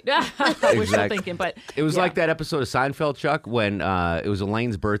thinking. Right. Exactly. Wishful thinking. But it was like that episode of Seinfeld, Chuck, when it was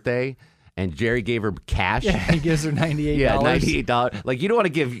Elaine's birthday. And Jerry gave her cash. Yeah, he gives her $98. Yeah, $98. Like, you don't want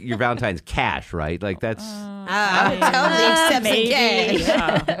to give your Valentine's cash, right? Like, that's... I would totally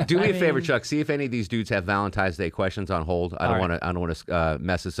accept some cash. Do me a favor, Chuck. See if any of these dudes have Valentine's Day questions on hold. I don't want to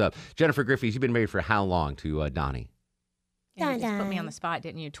mess this up. Jennifer Griffiths, you've been married for how long to Donnie? You just put me on the spot,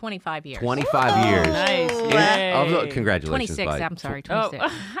 didn't you? 25 years. 25 years. Nice. Congratulations. 26, bud. I'm sorry,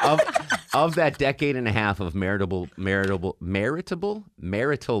 26. Of that decade and a half of marital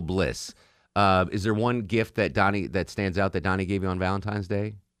bliss, is there one gift that stands out that Donnie gave you on Valentine's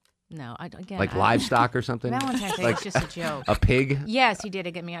Day? No, like livestock or something. Valentine's Day like is just a joke. A pig? Yes, he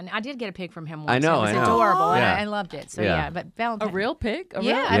did get me. I did get a pig from him once. I know. It was adorable. Yeah. And I loved it. So but Valentine's. A real pig? I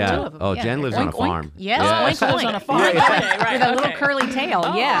have 2 of them. Oh, yeah. Jen lives on a farm. Yes, Oink lives on a farm. With a little curly tail.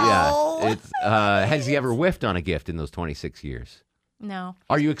 Oh. Yeah. It's has he ever whiffed on a gift in those 26 years? No.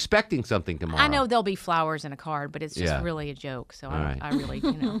 Are you expecting something tomorrow? I know there'll be flowers in a card, but it's just really a joke. So I really,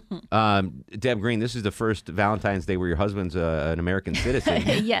 Deb Green, this is the first Valentine's Day where your husband's an American citizen.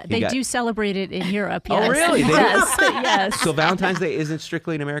 Yeah, they do celebrate it in Europe. Oh, Yes. really? Yes. So Valentine's Day isn't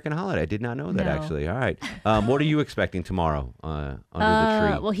strictly an American holiday. I did not know that, actually. All right. What are you expecting tomorrow under the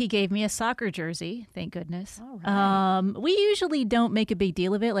tree? Well, he gave me a soccer jersey, thank goodness. All right. We usually don't make a big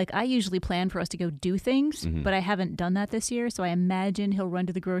deal of it. Like, I usually plan for us to go do things, Mm-hmm. but I haven't done that this year, so I imagine imagine he'll run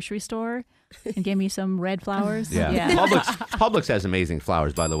to the grocery store and give me some red flowers. Yeah. Publix has amazing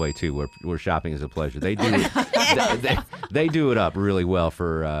flowers, by the way, too. Where shopping is a pleasure. They do they do it up really well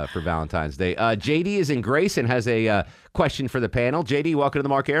for Valentine's Day. JD is in Grace and has a question for the panel. JD, welcome to the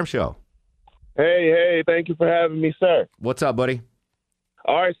Mark Arum Show. Hey, thank you for having me, sir. What's up, buddy?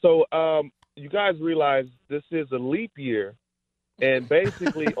 All right, so you guys realize this is a leap year, and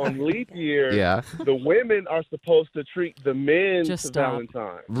basically on leap year, the women are supposed to treat the men to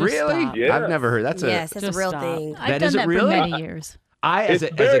Valentine's. Really? Yeah. I've never heard. That's Yes, it's a real thing. I've done that for many years. As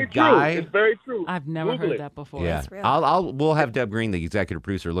a guy, it's very true. I've never Google heard it. that before. Yeah, That's real. we'll have Deb Green, the executive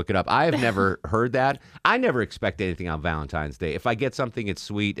producer, look it up. I have never heard that. I never expect anything on Valentine's Day. If I get something, it's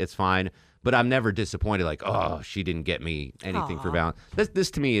sweet, it's fine. But I'm never disappointed. Like, oh, she didn't get me anything for Valentine's.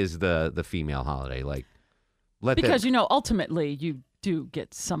 This to me is the female holiday. Like, because ultimately you do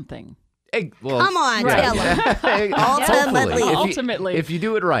get something. Hey, well, Come on, tell him. Ultimately. If you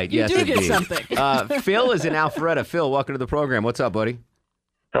do it right, You yes, do get indeed. something. Phil is in Alpharetta. Phil, welcome to the program. What's up, buddy?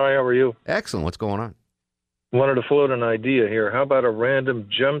 Hi, how are you? Excellent. What's going on? Wanted to float an idea here. How about a random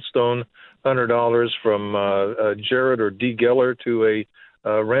gemstone, $100 from Jared or D. Geller to a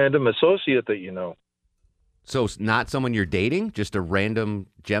random associate that you know? So it's not someone you're dating, just a random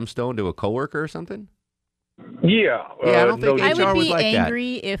gemstone to a coworker or something? Yeah. I don't think I HR would be like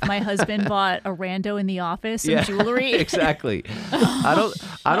angry if my husband bought a rando in the office and jewelry. Exactly. I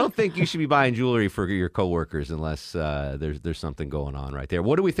don't think you should be buying jewelry for your coworkers unless there's something going on right there.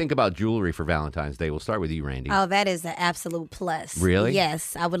 What do we think about jewelry for Valentine's Day? We'll start with you, Randy. Oh, that is an absolute plus. Really?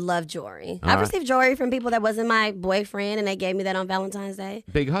 Yes, I would love jewelry. All I've right. received jewelry from people that wasn't my boyfriend, and they gave me that on Valentine's Day.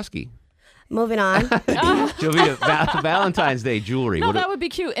 Big Husky. Moving on. Jovita, Valentine's Day jewelry. No, What that would be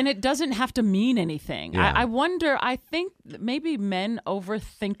cute. And it doesn't have to mean anything. Yeah. I wonder, I think maybe men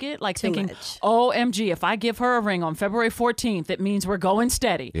overthink it, like Too thinking, much. OMG, if I give her a ring on February 14th, it means we're going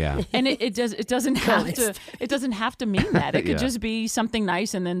steady. Yeah. And it doesn't have to mean that. It could Yeah. just be something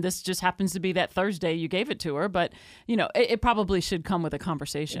nice, and then this just happens to be that Thursday you gave it to her. But, it probably should come with a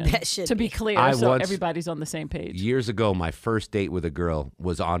conversation. That should to be be. clear, so everybody's on the same page. Years ago, my first date with a girl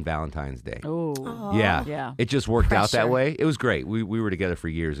was on Valentine's Day. Oh. Yeah. Yeah. It just worked out that Pressure. way. It was great. We were together for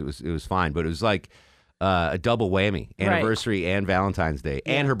years. It was fine, but it was like a double whammy, anniversary and Valentine's Day.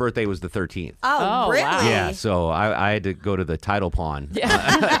 And her birthday was the 13th. Oh, really? wow. Yeah, so I had to go to the title pawn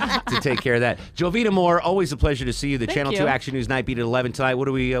to take care of that. Jovita Moore, always a pleasure to see you. The Thank Channel you. 2 Action News Night Beat at 11 tonight. What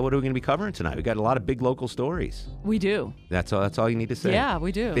are we going to be covering tonight? We got a lot of big local stories. We do. That's all you need to say. Yeah,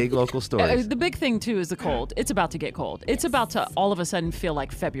 we do. Big local stories. The big thing, too, is the cold. It's about to get cold. It's about to all of a sudden feel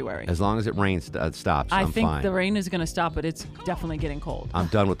like February. As long as it rains stops, I I'm think fine. the rain is going to stop, but it's definitely getting cold. I'm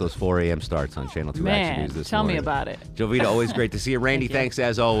done with those 4 a.m. starts on Channel 2 Action Man, News this tell me morning. about it. Jovita, always great to see you. Randy, thanks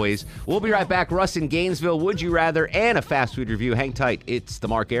as always. We'll be right back. Russ in Gainesville, Would You Rather, and a fast food review. Hang tight. It's the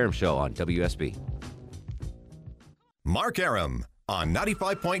Mark Arum Show on WSB. Mark Arum on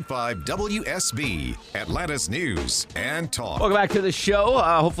 95.5 WSB, Atlanta's News and Talk. Welcome back to the show.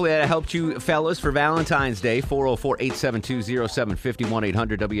 Hopefully that helped you fellas for Valentine's Day. 404-872-0750,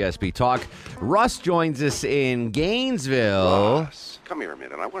 1-800-WSB Talk. Russ joins us in Gainesville. Russ, come here a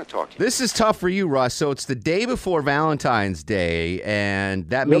minute. I want to talk to you. This is tough for you, Russ. So it's the day before Valentine's Day, and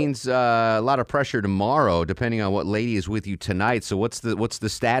that means a lot of pressure tomorrow, depending on what lady is with you tonight. So what's the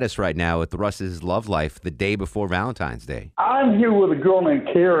status right now with Russ's love life the day before Valentine's Day? I'm here with a girl named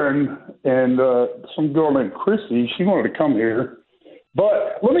Karen and some girl named Chrissy. She wanted to come here.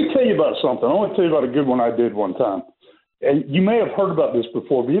 But let me tell you about something. I want to tell you about a good one I did one time. And you may have heard about this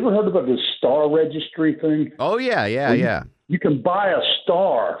before. Have you ever heard about this star registry thing? Oh, yeah. You can buy a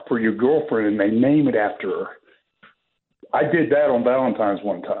star for your girlfriend and they name it after her. I did that on Valentine's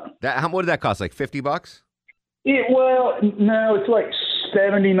one time. What did that cost, like $50? Well, no, it's like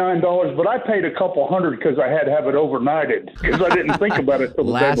 $79, but I paid a couple $100 because I had to have it overnighted because I didn't think about it till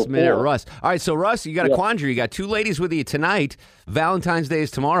the day Last before. minute, Russ. All right, so Russ, you got a quandary. You got 2 ladies with you tonight. Valentine's Day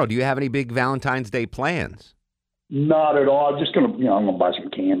is tomorrow. Do you have any big Valentine's Day plans? Not at all. I'm just gonna, I'm gonna buy some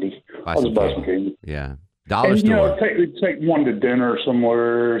candy. I'll just buy some candy. Yeah, dollar and, store. Take one to dinner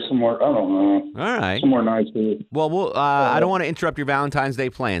somewhere. I don't know. All right. Somewhere nice. Well, I don't want to interrupt your Valentine's Day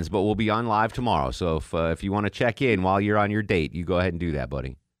plans, but we'll be on live tomorrow. So if you want to check in while you're on your date, you go ahead and do that,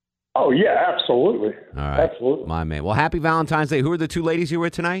 buddy. Oh yeah, absolutely. All right, absolutely. My man. Well, happy Valentine's Day. Who are the 2 ladies you're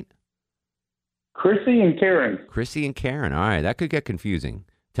with tonight? Chrissy and Karen. Chrissy and Karen. All right, that could get confusing.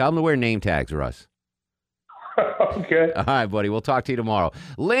 Tell them to wear name tags, Russ. Okay. All right, buddy. We'll talk to you tomorrow.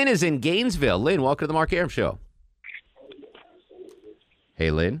 Lynn is in Gainesville. Lynn, welcome to the Mark Arum Show. Hey,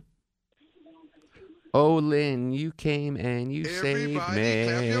 Lynn. Oh, Lynn, you came and you saved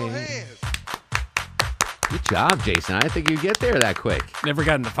me. Good job, Jason. I didn't think you'd get there that quick. Never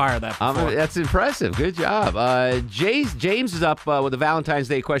gotten to fire that before. That's impressive. Good job. James is up with a Valentine's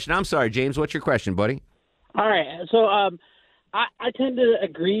Day question. I'm sorry, James. What's your question, buddy? All right. So I tend to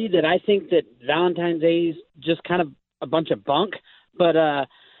agree that I think that Valentine's Day is just kind of a bunch of bunk. But I've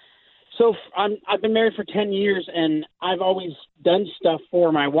been married for 10 years, and I've always done stuff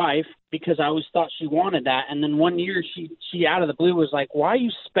for my wife because I always thought she wanted that. And then one year she out of the blue was like, why are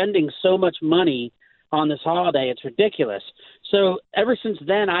you spending so much money on this holiday? It's ridiculous. So ever since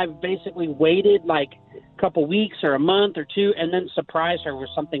then, I've basically waited like a couple weeks or a month or two and then surprised her with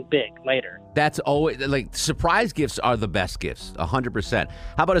something big later. That's always, like, surprise gifts are the best gifts, 100%.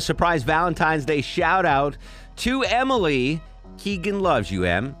 How about a surprise Valentine's Day shout out to Emily? Keegan loves you,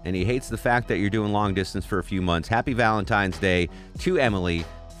 Em, and he hates the fact that you're doing long distance for a few months. Happy Valentine's Day to Emily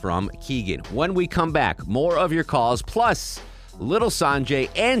from Keegan. When we come back, more of your calls, plus Little Sanjay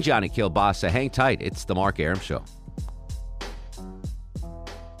and Johnny Kilbasa. Hang tight. It's the Mark Arum Show.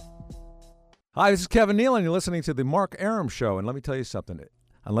 Hi, this is Kevin Neal, and you're listening to the Mark Arum Show. And let me tell you something.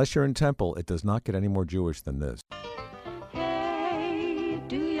 Unless you're in Temple, it does not get any more Jewish than this. Hey,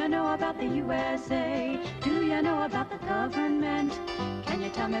 do you know about the USA? Do you know about the government? Can you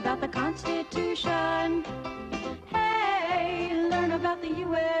tell me about the Constitution? Hey, learn about the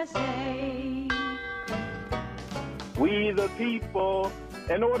USA. We the people,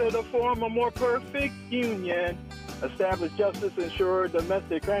 in order to form a more perfect union, establish justice, ensure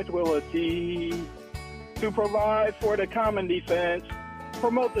domestic tranquility, to provide for the common defense,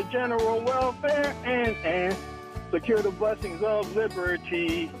 promote the general welfare, and secure the blessings of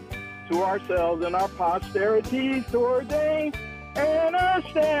liberty to ourselves and our posterity, to ordain and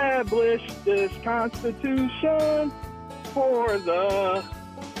establish this Constitution for the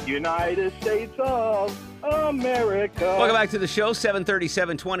United States of America. Welcome back to the show. 7:30,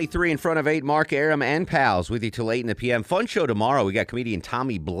 7:23 in front of 8. Mark Arum and pals with you till 8 in the p.m. Fun show tomorrow. We got comedian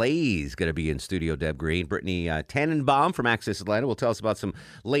Tommy Blaze going to be in studio. Deb Green, Brittany Tannenbaum from Access Atlanta will tell us about some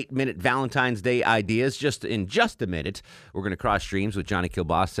late-minute Valentine's Day ideas. In just a minute, we're going to cross streams with Johnny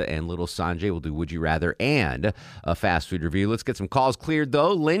Kilbasa and Little Sanjay. We'll do Would You Rather and a fast food review. Let's get some calls cleared,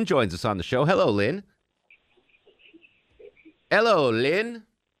 though. Lynn joins us on the show. Hello, Lynn. Hello, Lynn.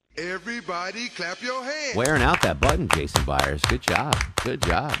 Everybody clap your hands. Wearing out that button, Jason Byers. Good job. Good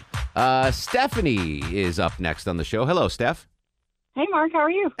job. Stephanie is up next on the show. Hello, Steph. Hey, Mark. How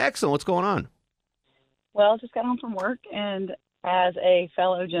are you? Excellent. What's going on? Well, just got home from work, and as a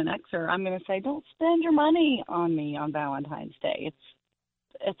fellow Gen Xer, I'm going to say don't spend your money on me on Valentine's Day.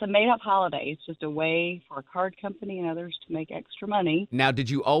 It's a made-up holiday. It's just a way for a card company and others to make extra money. Now, did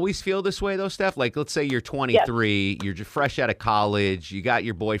you always feel this way, though, Steph? Like, let's say you're 23, yes. You're just fresh out of college, you got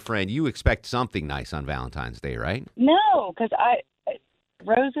your boyfriend. You expect something nice on Valentine's Day, right? No, because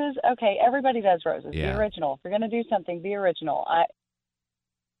roses, okay, everybody does roses. Yeah. Be original. If you're going to do something, be original.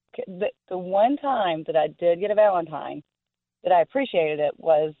 The one time that I did get a Valentine that I appreciated it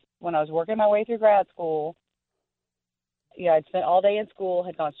was when I was working my way through grad school. Yeah, I'd spent all day in school,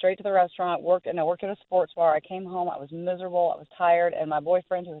 had gone straight to the restaurant, worked at a sports bar. I came home, I was miserable, I was tired, and my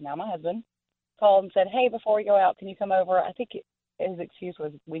boyfriend, who is now my husband, called and said, hey, before we go out, can you come over? I think his excuse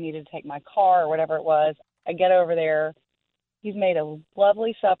was we needed to take my car or whatever it was. I get over there. He's made a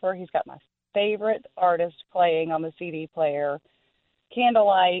lovely supper. He's got my favorite artist playing on the CD player,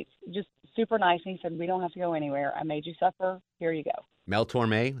 candlelight, just super nice. And he said, we don't have to go anywhere. I made you supper. Here you go. Mel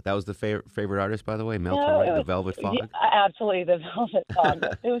Torme, that was the favorite artist, by the way. Mel Torme, the Velvet Fog. Yeah, absolutely, the Velvet Fog.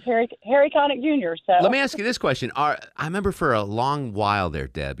 It was Harry Connick Jr. So let me ask you this question: I remember for a long while there,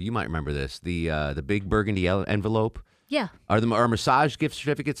 Deb. You might remember this: the big burgundy envelope. Yeah. Are massage gift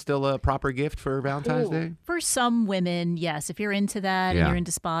certificates still a proper gift for Valentine's Day? For some women, yes. If you're into that and you're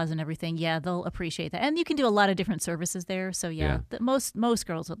into spas and everything, yeah, they'll appreciate that. And you can do a lot of different services there. So, most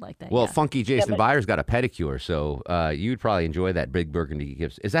girls would like that. Well, Funky Jason Byers got a pedicure, so you'd probably enjoy that big burgundy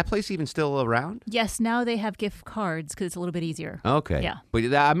gift. Is that place even still around? Yes, now they have gift cards because it's a little bit easier. Okay. Yeah.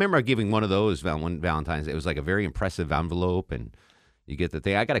 But I remember giving one of those one Valentine's Day. It was like a very impressive envelope, and you get the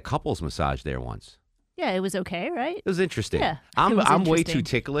thing. I got a couples massage there once. Yeah, it was okay, right? It was interesting. Yeah, I'm way too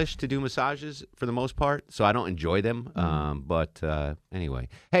ticklish to do massages for the most part, so I don't enjoy them. But anyway.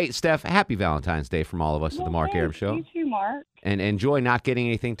 Hey, Steph, happy Valentine's Day from all of us at the Mark Arum Show. You too, Mark. And enjoy not getting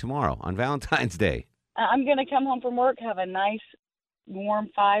anything tomorrow on Valentine's Day. I'm going to come home from work, have a nice warm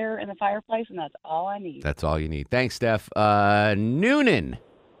fire in the fireplace, and that's all I need. That's all you need. Thanks, Steph. Noonan.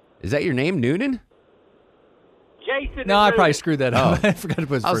 Is that your name, Noonan? Jason. No, I probably screwed that up. I forgot to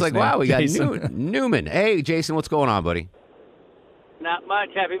put his I was first like, wow, we got Jason. Newman. Hey, Jason, what's going on, buddy? Not much.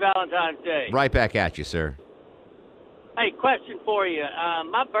 Happy Valentine's Day. Right back at you, sir. Hey, question for you.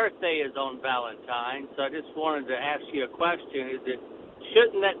 My birthday is on Valentine's, so I just wanted to ask you a question.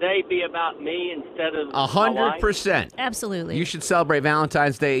 Shouldn't that day be about me instead of 100%. Absolutely. You should celebrate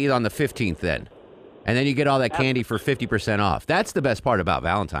Valentine's Day on the 15th then. And then you get all that candy for 50% off. That's the best part about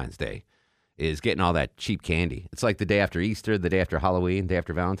Valentine's Day, is getting all that cheap candy. It's like the day after Easter, the day after Halloween, the day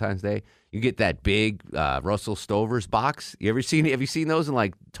after Valentine's Day. You get that big Russell Stover's box. Have you seen those in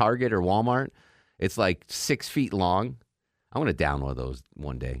like Target or Walmart? It's like 6 feet long. I want to download those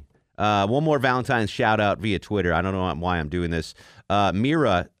one day. One more Valentine's shout out via Twitter. I don't know why I'm doing this.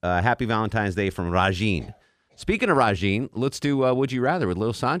 Mira, happy Valentine's Day from Rajin. Speaking of Rajin, let's do Would You Rather with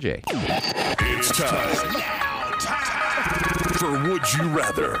Lil Sanjay. It's time for Would You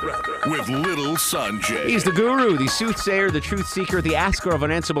Rather with Little Sanjay. He's the guru, the soothsayer, the truth seeker, the asker of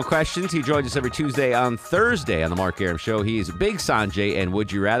unanswerable questions. He joins us every Tuesday on Thursday on the Mark Arum Show. He's Big Sanjay and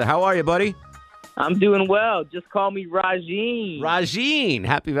Would You Rather. How are you, buddy? I'm doing well. Just call me Rajin. Rajin.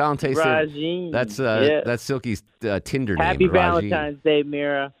 Happy Valentine's Day. Rajin. That's Silky's Tinder name. Happy Rajin. Valentine's Day,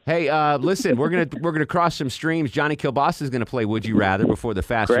 Mira. Hey, listen, we're gonna cross some streams. Johnny Kilbasa is gonna play Would You Rather before the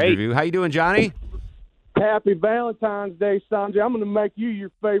fast food review. How you doing, Johnny? Happy Valentine's Day, Sanjay. I'm going to make you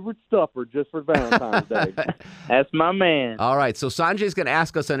your favorite stuffer just for Valentine's Day. That's my man. All right, so Sanjay's going to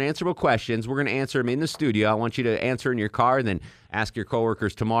ask us unanswerable questions. We're going to answer them in the studio. I want you to answer in your car and then ask your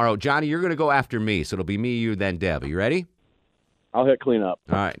coworkers tomorrow. Johnny, you're going to go after me, so it'll be me, you, then Deb. Are you ready? I'll hit clean up.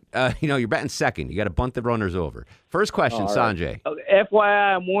 All right. You're batting second. You got to bunt the runners over. First question, Sanjay. Okay,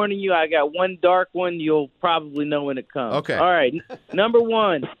 FYI, I'm warning you, I got one dark one. You'll probably know when it comes. Okay. All right, number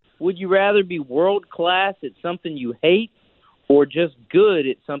one. Would you rather be world-class at something you hate or just good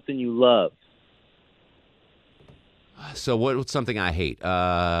at something you love? So what's something I hate?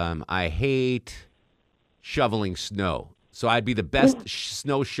 I hate shoveling snow. So I'd be the best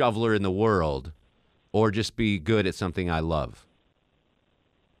snow shoveler in the world or just be good at something I love.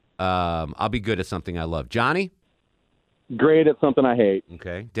 I'll be good at something I love. Johnny? Great at something I hate.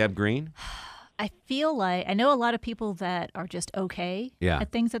 Okay. Deb Green? I feel like I know a lot of people that are just okay Yeah.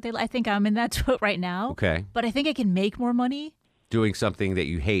 at things that they like. I think I'm in that boat right now. Okay. But I think I can make more money. Doing something that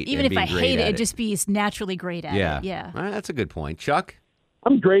you hate. Even and if I being great hate at it, just be naturally great at it. Yeah. All right, that's a good point. Chuck?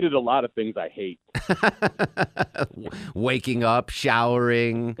 I'm great at a lot of things I hate. Waking up,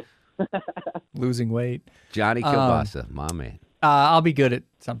 showering. Losing weight. Johnny Kilbasa, my man. I'll be good at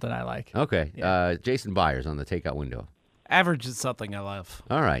something I like. Okay. Yeah. Jason Byers on the takeout window. Average is something I love.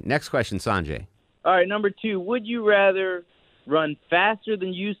 All right. Next question, Sanjay. All right, number two. Would you rather run faster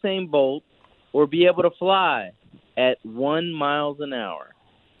than Usain Bolt or be able to fly at 1 mile an hour?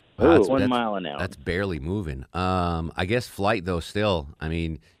 Wow, 1 mile an hour. That's barely moving. I guess flight, though, still. I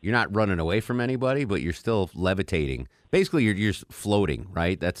mean, you're not running away from anybody, but you're still levitating. Basically, you're floating,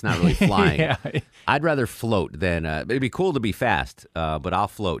 right? That's not really flying. Yeah. I'd rather float than it'd be cool to be fast, but I'll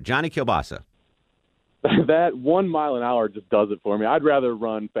float. Johnny Kilbasa. That 1 mile an hour just does it for me. I'd rather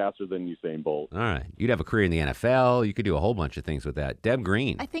run faster than Usain Bolt. All right. You'd have a career in the NFL. You could do a whole bunch of things with that. Deb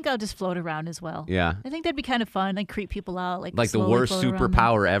Green. I think I'll just float around as well. Yeah. I think that'd be kind of fun. Like creep people out. Like the worst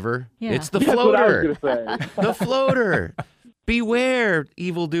superpower ever. Yeah. It's the That's what I floater. was gonna say. The floater. Beware,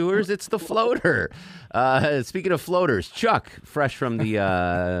 evildoers. It's the floater. Speaking of floaters, Chuck, fresh from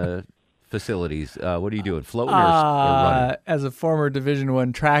the facilities. What are you doing? Floating or running? As a former Division I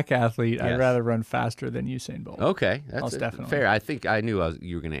track athlete, Yes. I'd rather run faster than Usain Bolt. Okay, that's Most definitely fair. I think I knew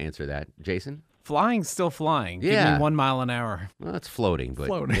you were going to answer that, Jason. Flying's still flying. Yeah. Give me 1 mile an hour. Well, that's floating, but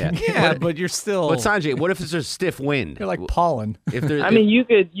Floating. yeah. Yeah, but you're still. But Sanjay, what if there's a stiff wind? You're like pollen. If there, I mean, you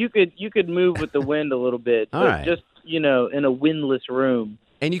could move with the wind a little bit, All but right. just in a windless room.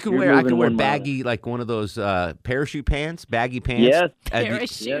 and you can you're wear. I can moving wear 1 mile. baggy, like one of those parachute pants, baggy pants. Yes. And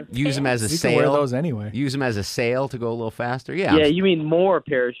Parachute use them as a You sail. can wear those anyway. Use them as a sail to go a little faster. Yeah. Yeah, you mean more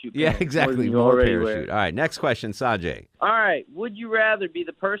parachute? Yeah, pants, exactly. More, than you More already parachute. wear. All right, next question, Sanjay. All right. Would you rather be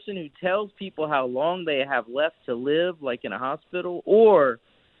the person who tells people how long they have left to live, like in a hospital, or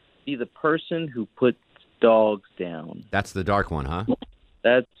be the person who puts dogs down? That's the dark one, huh?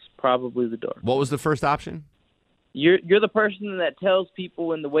 That's probably the dark. What was the first option? You're the person that tells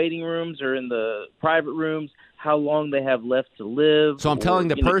people in the waiting rooms or in the private rooms how long they have left to live. So I'm telling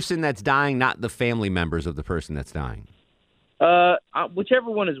the you know, person that's dying, not the family members of the person that's dying.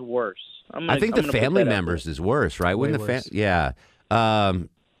 whichever one is worse. I think the family members is worse, right? Way Wouldn't worse. Yeah.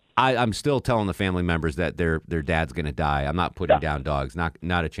 I'm still telling the family members that their dad's going to die. I'm not putting down dogs. Not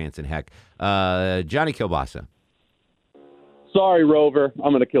a chance in heck. Johnny Kilbasa. Sorry, Rover.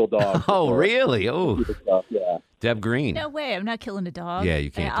 I'm going to kill dogs. Oh, really? Oh. Yeah. Deb Green. No way. I'm not killing a dog. Yeah, you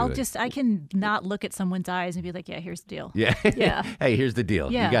can't do it. I can not look at someone's eyes and be like, yeah, here's the deal. Yeah. Yeah. Hey, here's the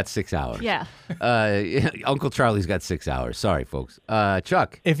deal. Yeah. You got 6 hours. Yeah. Uncle Charlie's got 6 hours. Sorry, folks.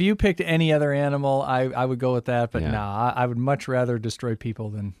 Chuck. If you picked any other animal, I would go with that. But Yeah. nah, I would much rather destroy people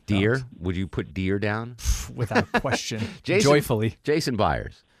than Deer? dogs. Would you put deer down? Without question. Jason, Joyfully. Jason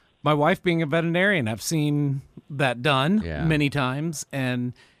Byers. My wife being a veterinarian, I've seen that done Yeah. many times,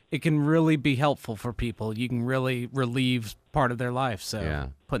 and it can really be helpful for people. You can really relieve part of their life. So Yeah.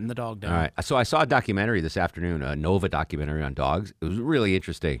 putting the dog down. All right. So I saw a documentary this afternoon, a Nova documentary on dogs. It was really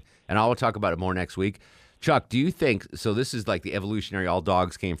interesting, and I'll talk about it more next week. Chuck, do you think, so this is like the evolutionary, all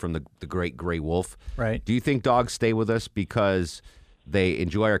dogs came from the great gray wolf. Right. Do you think dogs stay with us because they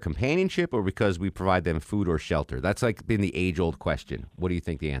enjoy our companionship or because we provide them food or shelter? That's like been the age-old question. What do you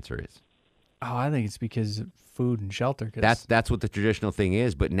think the answer is? Oh, I think it's because of food and shelter. 'Cause That's what the traditional thing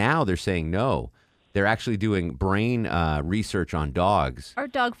is, but now they're saying no. They're actually doing brain research on dogs. Our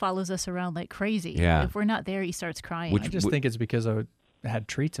dog follows us around like crazy. Yeah. If we're not there, he starts crying. I just think it's because I had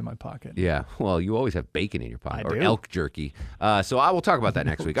treats in my pocket. Yeah, well, you always have bacon in your pocket, or do. elk jerky. So I will talk about that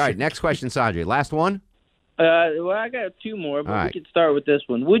next week. All right, next question, Sanjay. Last one? Well, I got two more, but All we right. could start with this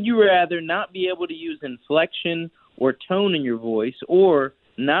one. Would you rather not be able to use inflection or tone in your voice, or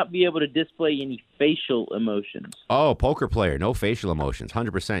not be able to display any facial emotions? Oh, poker player, no facial emotions,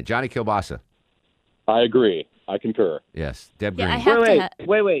 100%. Johnny Kilbasa. I agree. I concur. Yes, Deb Yeah, Green. I have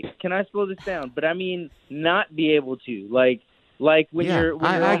Wait. Can I slow this down? But I mean, not be able to. Like when Yeah, you're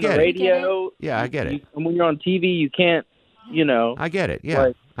I on the get it. radio. Yeah, I get it. When you're on TV, you can't, I get it, yeah.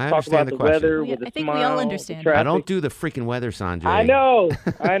 like, I talk understand about the the question. weather Yeah, with a I think smile. we all the understand. traffic. I don't do the freaking weather, Sanjay. I know.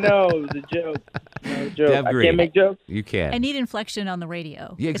 It was a joke. No joke. Deb I Green. can't make jokes. You can. I need inflection on the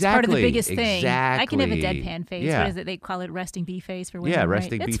radio. Yeah, It's part of the exactly. biggest thing. I can have a Exactly. deadpan face. Yeah. What is it? They call it resting bee face for women. Yeah, right?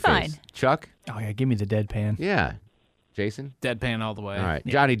 resting bee It's face. fine. Chuck? Oh, yeah, give me the deadpan. Yeah. Jason? Deadpan all the way. All right.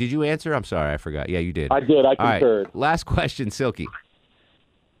 Johnny, did you answer? I'm sorry, I forgot. Yeah, you did. I did. I All right. concurred. Last question, Silky.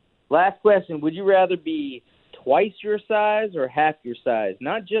 Last question. Would you rather be twice your size or half your size?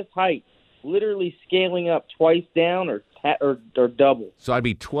 Not just height. Literally scaling up twice down or double. So I'd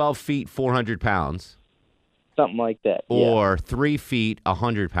be 12 feet, 400 pounds. Something like that. Or 3 feet,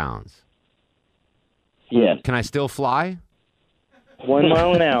 100 pounds. Yeah. Can I still fly? 1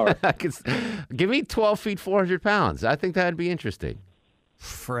 mile an hour. Give me 12 feet, 400 pounds. I think that'd be interesting.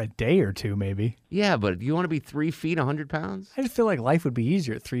 For a day or two, maybe. Yeah, but you want to be 3 feet, 100 pounds? I just feel like life would be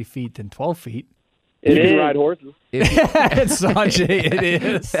easier at 3 feet than 12 feet. You can ride horses. It's Sanjay, it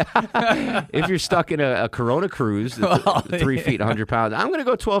is. If you're stuck in a Corona cruise, 3 feet, 100 pounds, I'm going to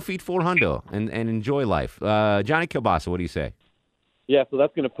go 12 feet, 400 and enjoy life. Johnny Kilbasa, what do you say? Yeah, so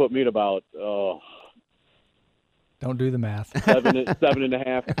that's going to put me at about Don't do the math.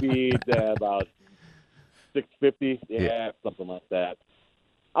 7.5 feet, about 650. Yeah, something like that.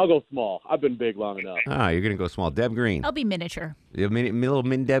 I'll go small. I've been big long enough. Ah, you're going to go small. Deb Green. I'll be miniature. You have little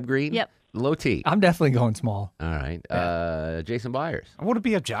min Deb Green? Yep. Low T. I'm definitely going small. All right. Jason Byers. I want to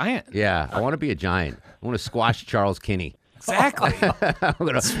be a giant. Yeah, I want to be a giant. I want to squash Charles Kinney. Exactly. I'm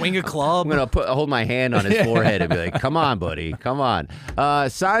gonna swing a club. I'm gonna hold my hand on his forehead and be like, "Come on, buddy, come on."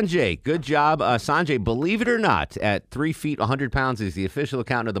 Sanjay, good job, Sanjay. Believe it or not, at 3 feet 100 pounds is the official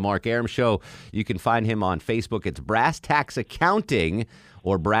account of the Mark Arum Show. You can find him on Facebook. It's Brass Tax Accounting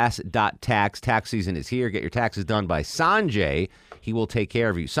or brass.tax. Tax season is here. Get your taxes done by Sanjay. He will take care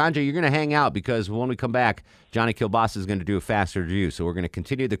of you. Sanjay, you're going to hang out because when we come back, Johnny Kilbasa is going to do a fast review. So we're going to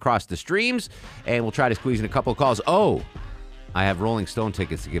continue to cross the streams, and we'll try to squeeze in a couple of calls. Oh, I have Rolling Stone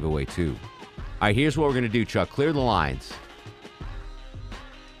tickets to give away, too. All right, here's what we're going to do, Chuck. Clear the lines.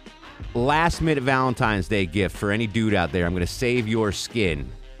 Last-minute Valentine's Day gift for any dude out there. I'm going to save your skin.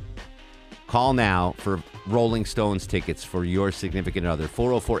 Call now for Rolling Stones tickets for your significant other.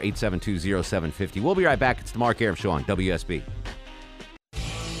 404-872-0750. We'll be right back. It's the Mark Arum Show on WSB.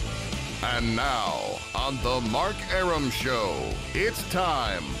 And now, on the Mark Arum Show, it's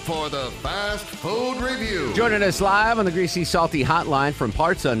time for the Fast Food Review. Joining us live on the Greasy Salty Hotline from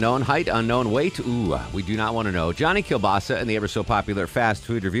parts unknown, height unknown, weight, we do not want to know. Johnny Kilbasa and the ever so popular Fast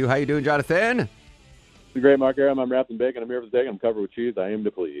Food Review. How you doing, Jonathan? The great Mark Arum. I'm wrapped in bacon. I'm here for the steak. I'm covered with cheese. I aim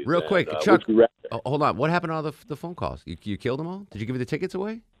to please. Real quick, And, Chuck, would you rather? hold on. What happened to all the phone calls? You killed them all? Did you give the tickets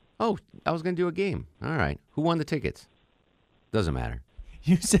away? Oh, I was going to do a game. All right. Who won the tickets? Doesn't matter.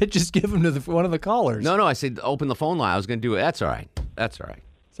 You said just give them to one of the callers. No, I said open the phone line. I was going to do it. That's all right.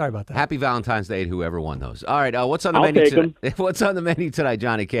 Sorry about that. Happy Valentine's Day to whoever won those. All right, what's on the I'll menu take tonight? What's on the menu tonight,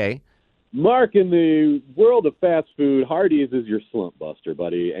 Johnny K? Mark, in the world of fast food, Hardee's is your slump buster,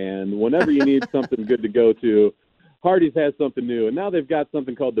 buddy. And whenever you need something good to go to, Hardee's has something new, and now they've got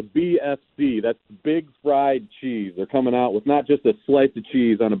something called the BFC. That's Big Fried Cheese. They're coming out with not just a slice of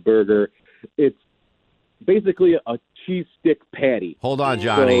cheese on a burger. It's basically a cheese stick patty. Hold on,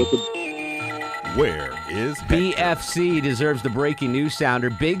 Johnny. So where is Hector? BFC deserves the breaking news sounder.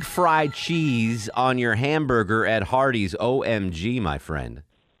 Big fried cheese on your hamburger at Hardee's. OMG, my friend.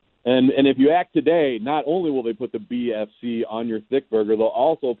 And if you act today, not only will they put the BFC on your thick burger, they'll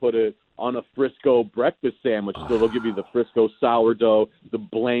also put it on a Frisco breakfast sandwich. So they'll give you the Frisco sourdough, the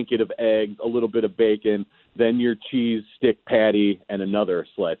blanket of eggs, a little bit of bacon, then your cheese stick patty, and another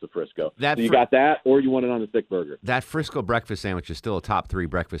slice of Frisco. So you got that, or you want it on a thick burger. That Frisco breakfast sandwich is still a top 3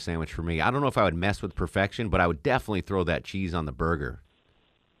 breakfast sandwich for me. I don't know if I would mess with perfection, but I would definitely throw that cheese on the burger.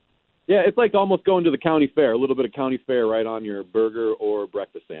 Yeah, it's like almost going to the county fair, a little bit of county fair right on your burger or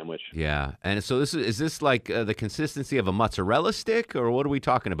breakfast sandwich. Yeah, and so is this like the consistency of a mozzarella stick, or what are we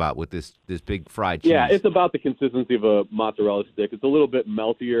talking about with this big fried cheese? Yeah, it's about the consistency of a mozzarella stick. It's a little bit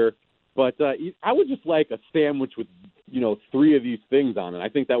meltier, but I would just like a sandwich with 3 of these things on it. I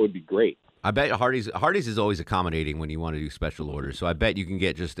think that would be great. I bet Hardee's is always accommodating when you want to do special orders, so I bet you can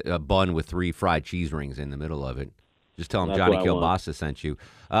get just a bun with 3 fried cheese rings in the middle of it. Just tell them Johnny Kilbasa sent you.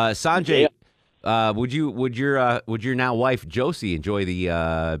 Sanjay, would your now wife Josie enjoy the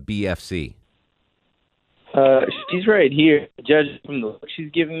BFC? She's right here. Judging from the look she's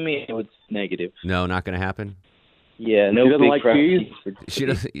giving me, it's negative. No, not going to happen. Yeah, no. She doesn't like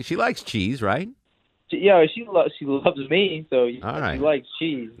cheese. She likes cheese, right? Yeah, she loves me, so all right. She likes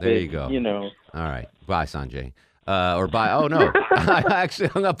cheese. There you go. All right. Bye, Sanjay. Oh, no. I actually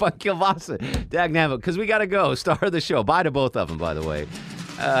hung up on Kilbasa. Dagnabbit, because we got to go. Star of the show. Bye to both of them, by the way.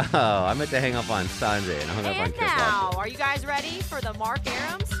 I meant to hang up on Sanjay, and I hung up on Kilbasa. Now, are you guys ready for the Mark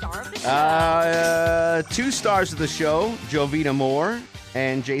Aram Star of the Show? 2 stars of the show, Jovita Moore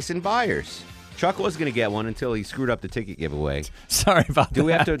and Jason Byers. Chuck was going to get one until he screwed up the ticket giveaway. Sorry about that.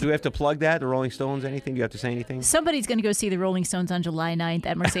 Do we have to plug that? The Rolling Stones? Anything? Do you have to say anything? Somebody's going to go see the Rolling Stones on July 9th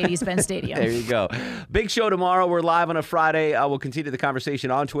at Mercedes-Benz Stadium. There you go. Big show tomorrow. We're live on a Friday. We'll continue the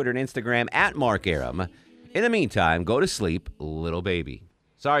conversation on Twitter and Instagram at Mark Aram. In the meantime, go to sleep, little baby.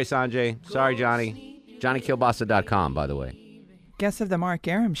 Sorry, Sanjay. Sorry, Johnny. JohnnyKilbasa.com, by the way. Guests of the Mark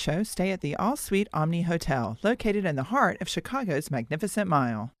Aram Show stay at the All Suite Omni Hotel, located in the heart of Chicago's Magnificent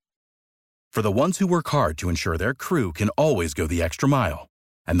Mile. For the ones who work hard to ensure their crew can always go the extra mile,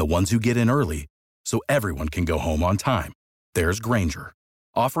 and the ones who get in early so everyone can go home on time, there's Grainger,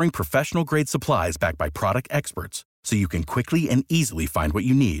 offering professional-grade supplies backed by product experts so you can quickly and easily find what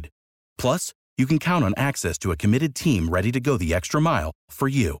you need. Plus, you can count on access to a committed team ready to go the extra mile for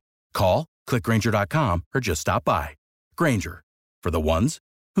you. Call, click Grainger.com, or just stop by. Grainger, for the ones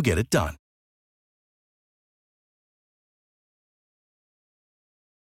who get it done.